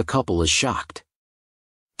 The couple is shocked.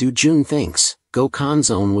 Do-jun thinks, Go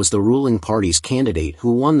Kanzon was the ruling party's candidate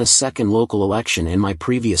who won the second local election in my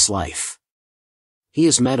previous life. He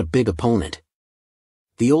has met a big opponent.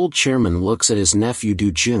 The old chairman looks at his nephew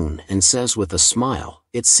Do-jun and says with a smile,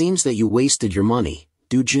 "It seems that you wasted your money,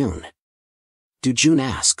 Do-jun." Do-jun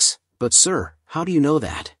asks, "But sir, how do you know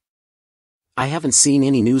that? I haven't seen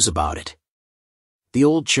any news about it." The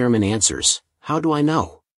old chairman answers, "How do I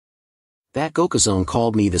know? That Gokazone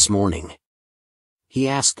called me this morning. He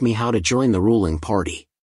asked me how to join the ruling party."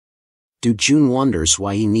 Do-jun wonders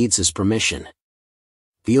why he needs his permission.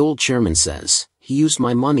 The old chairman says, "He used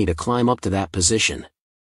my money to climb up to that position.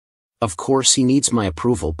 Of course he needs my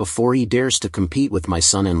approval before he dares to compete with my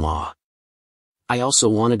son-in-law. I also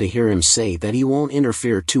wanted to hear him say that he won't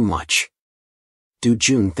interfere too much."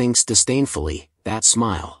 Do-jun thinks disdainfully, that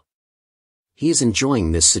smile. He is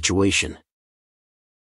enjoying this situation.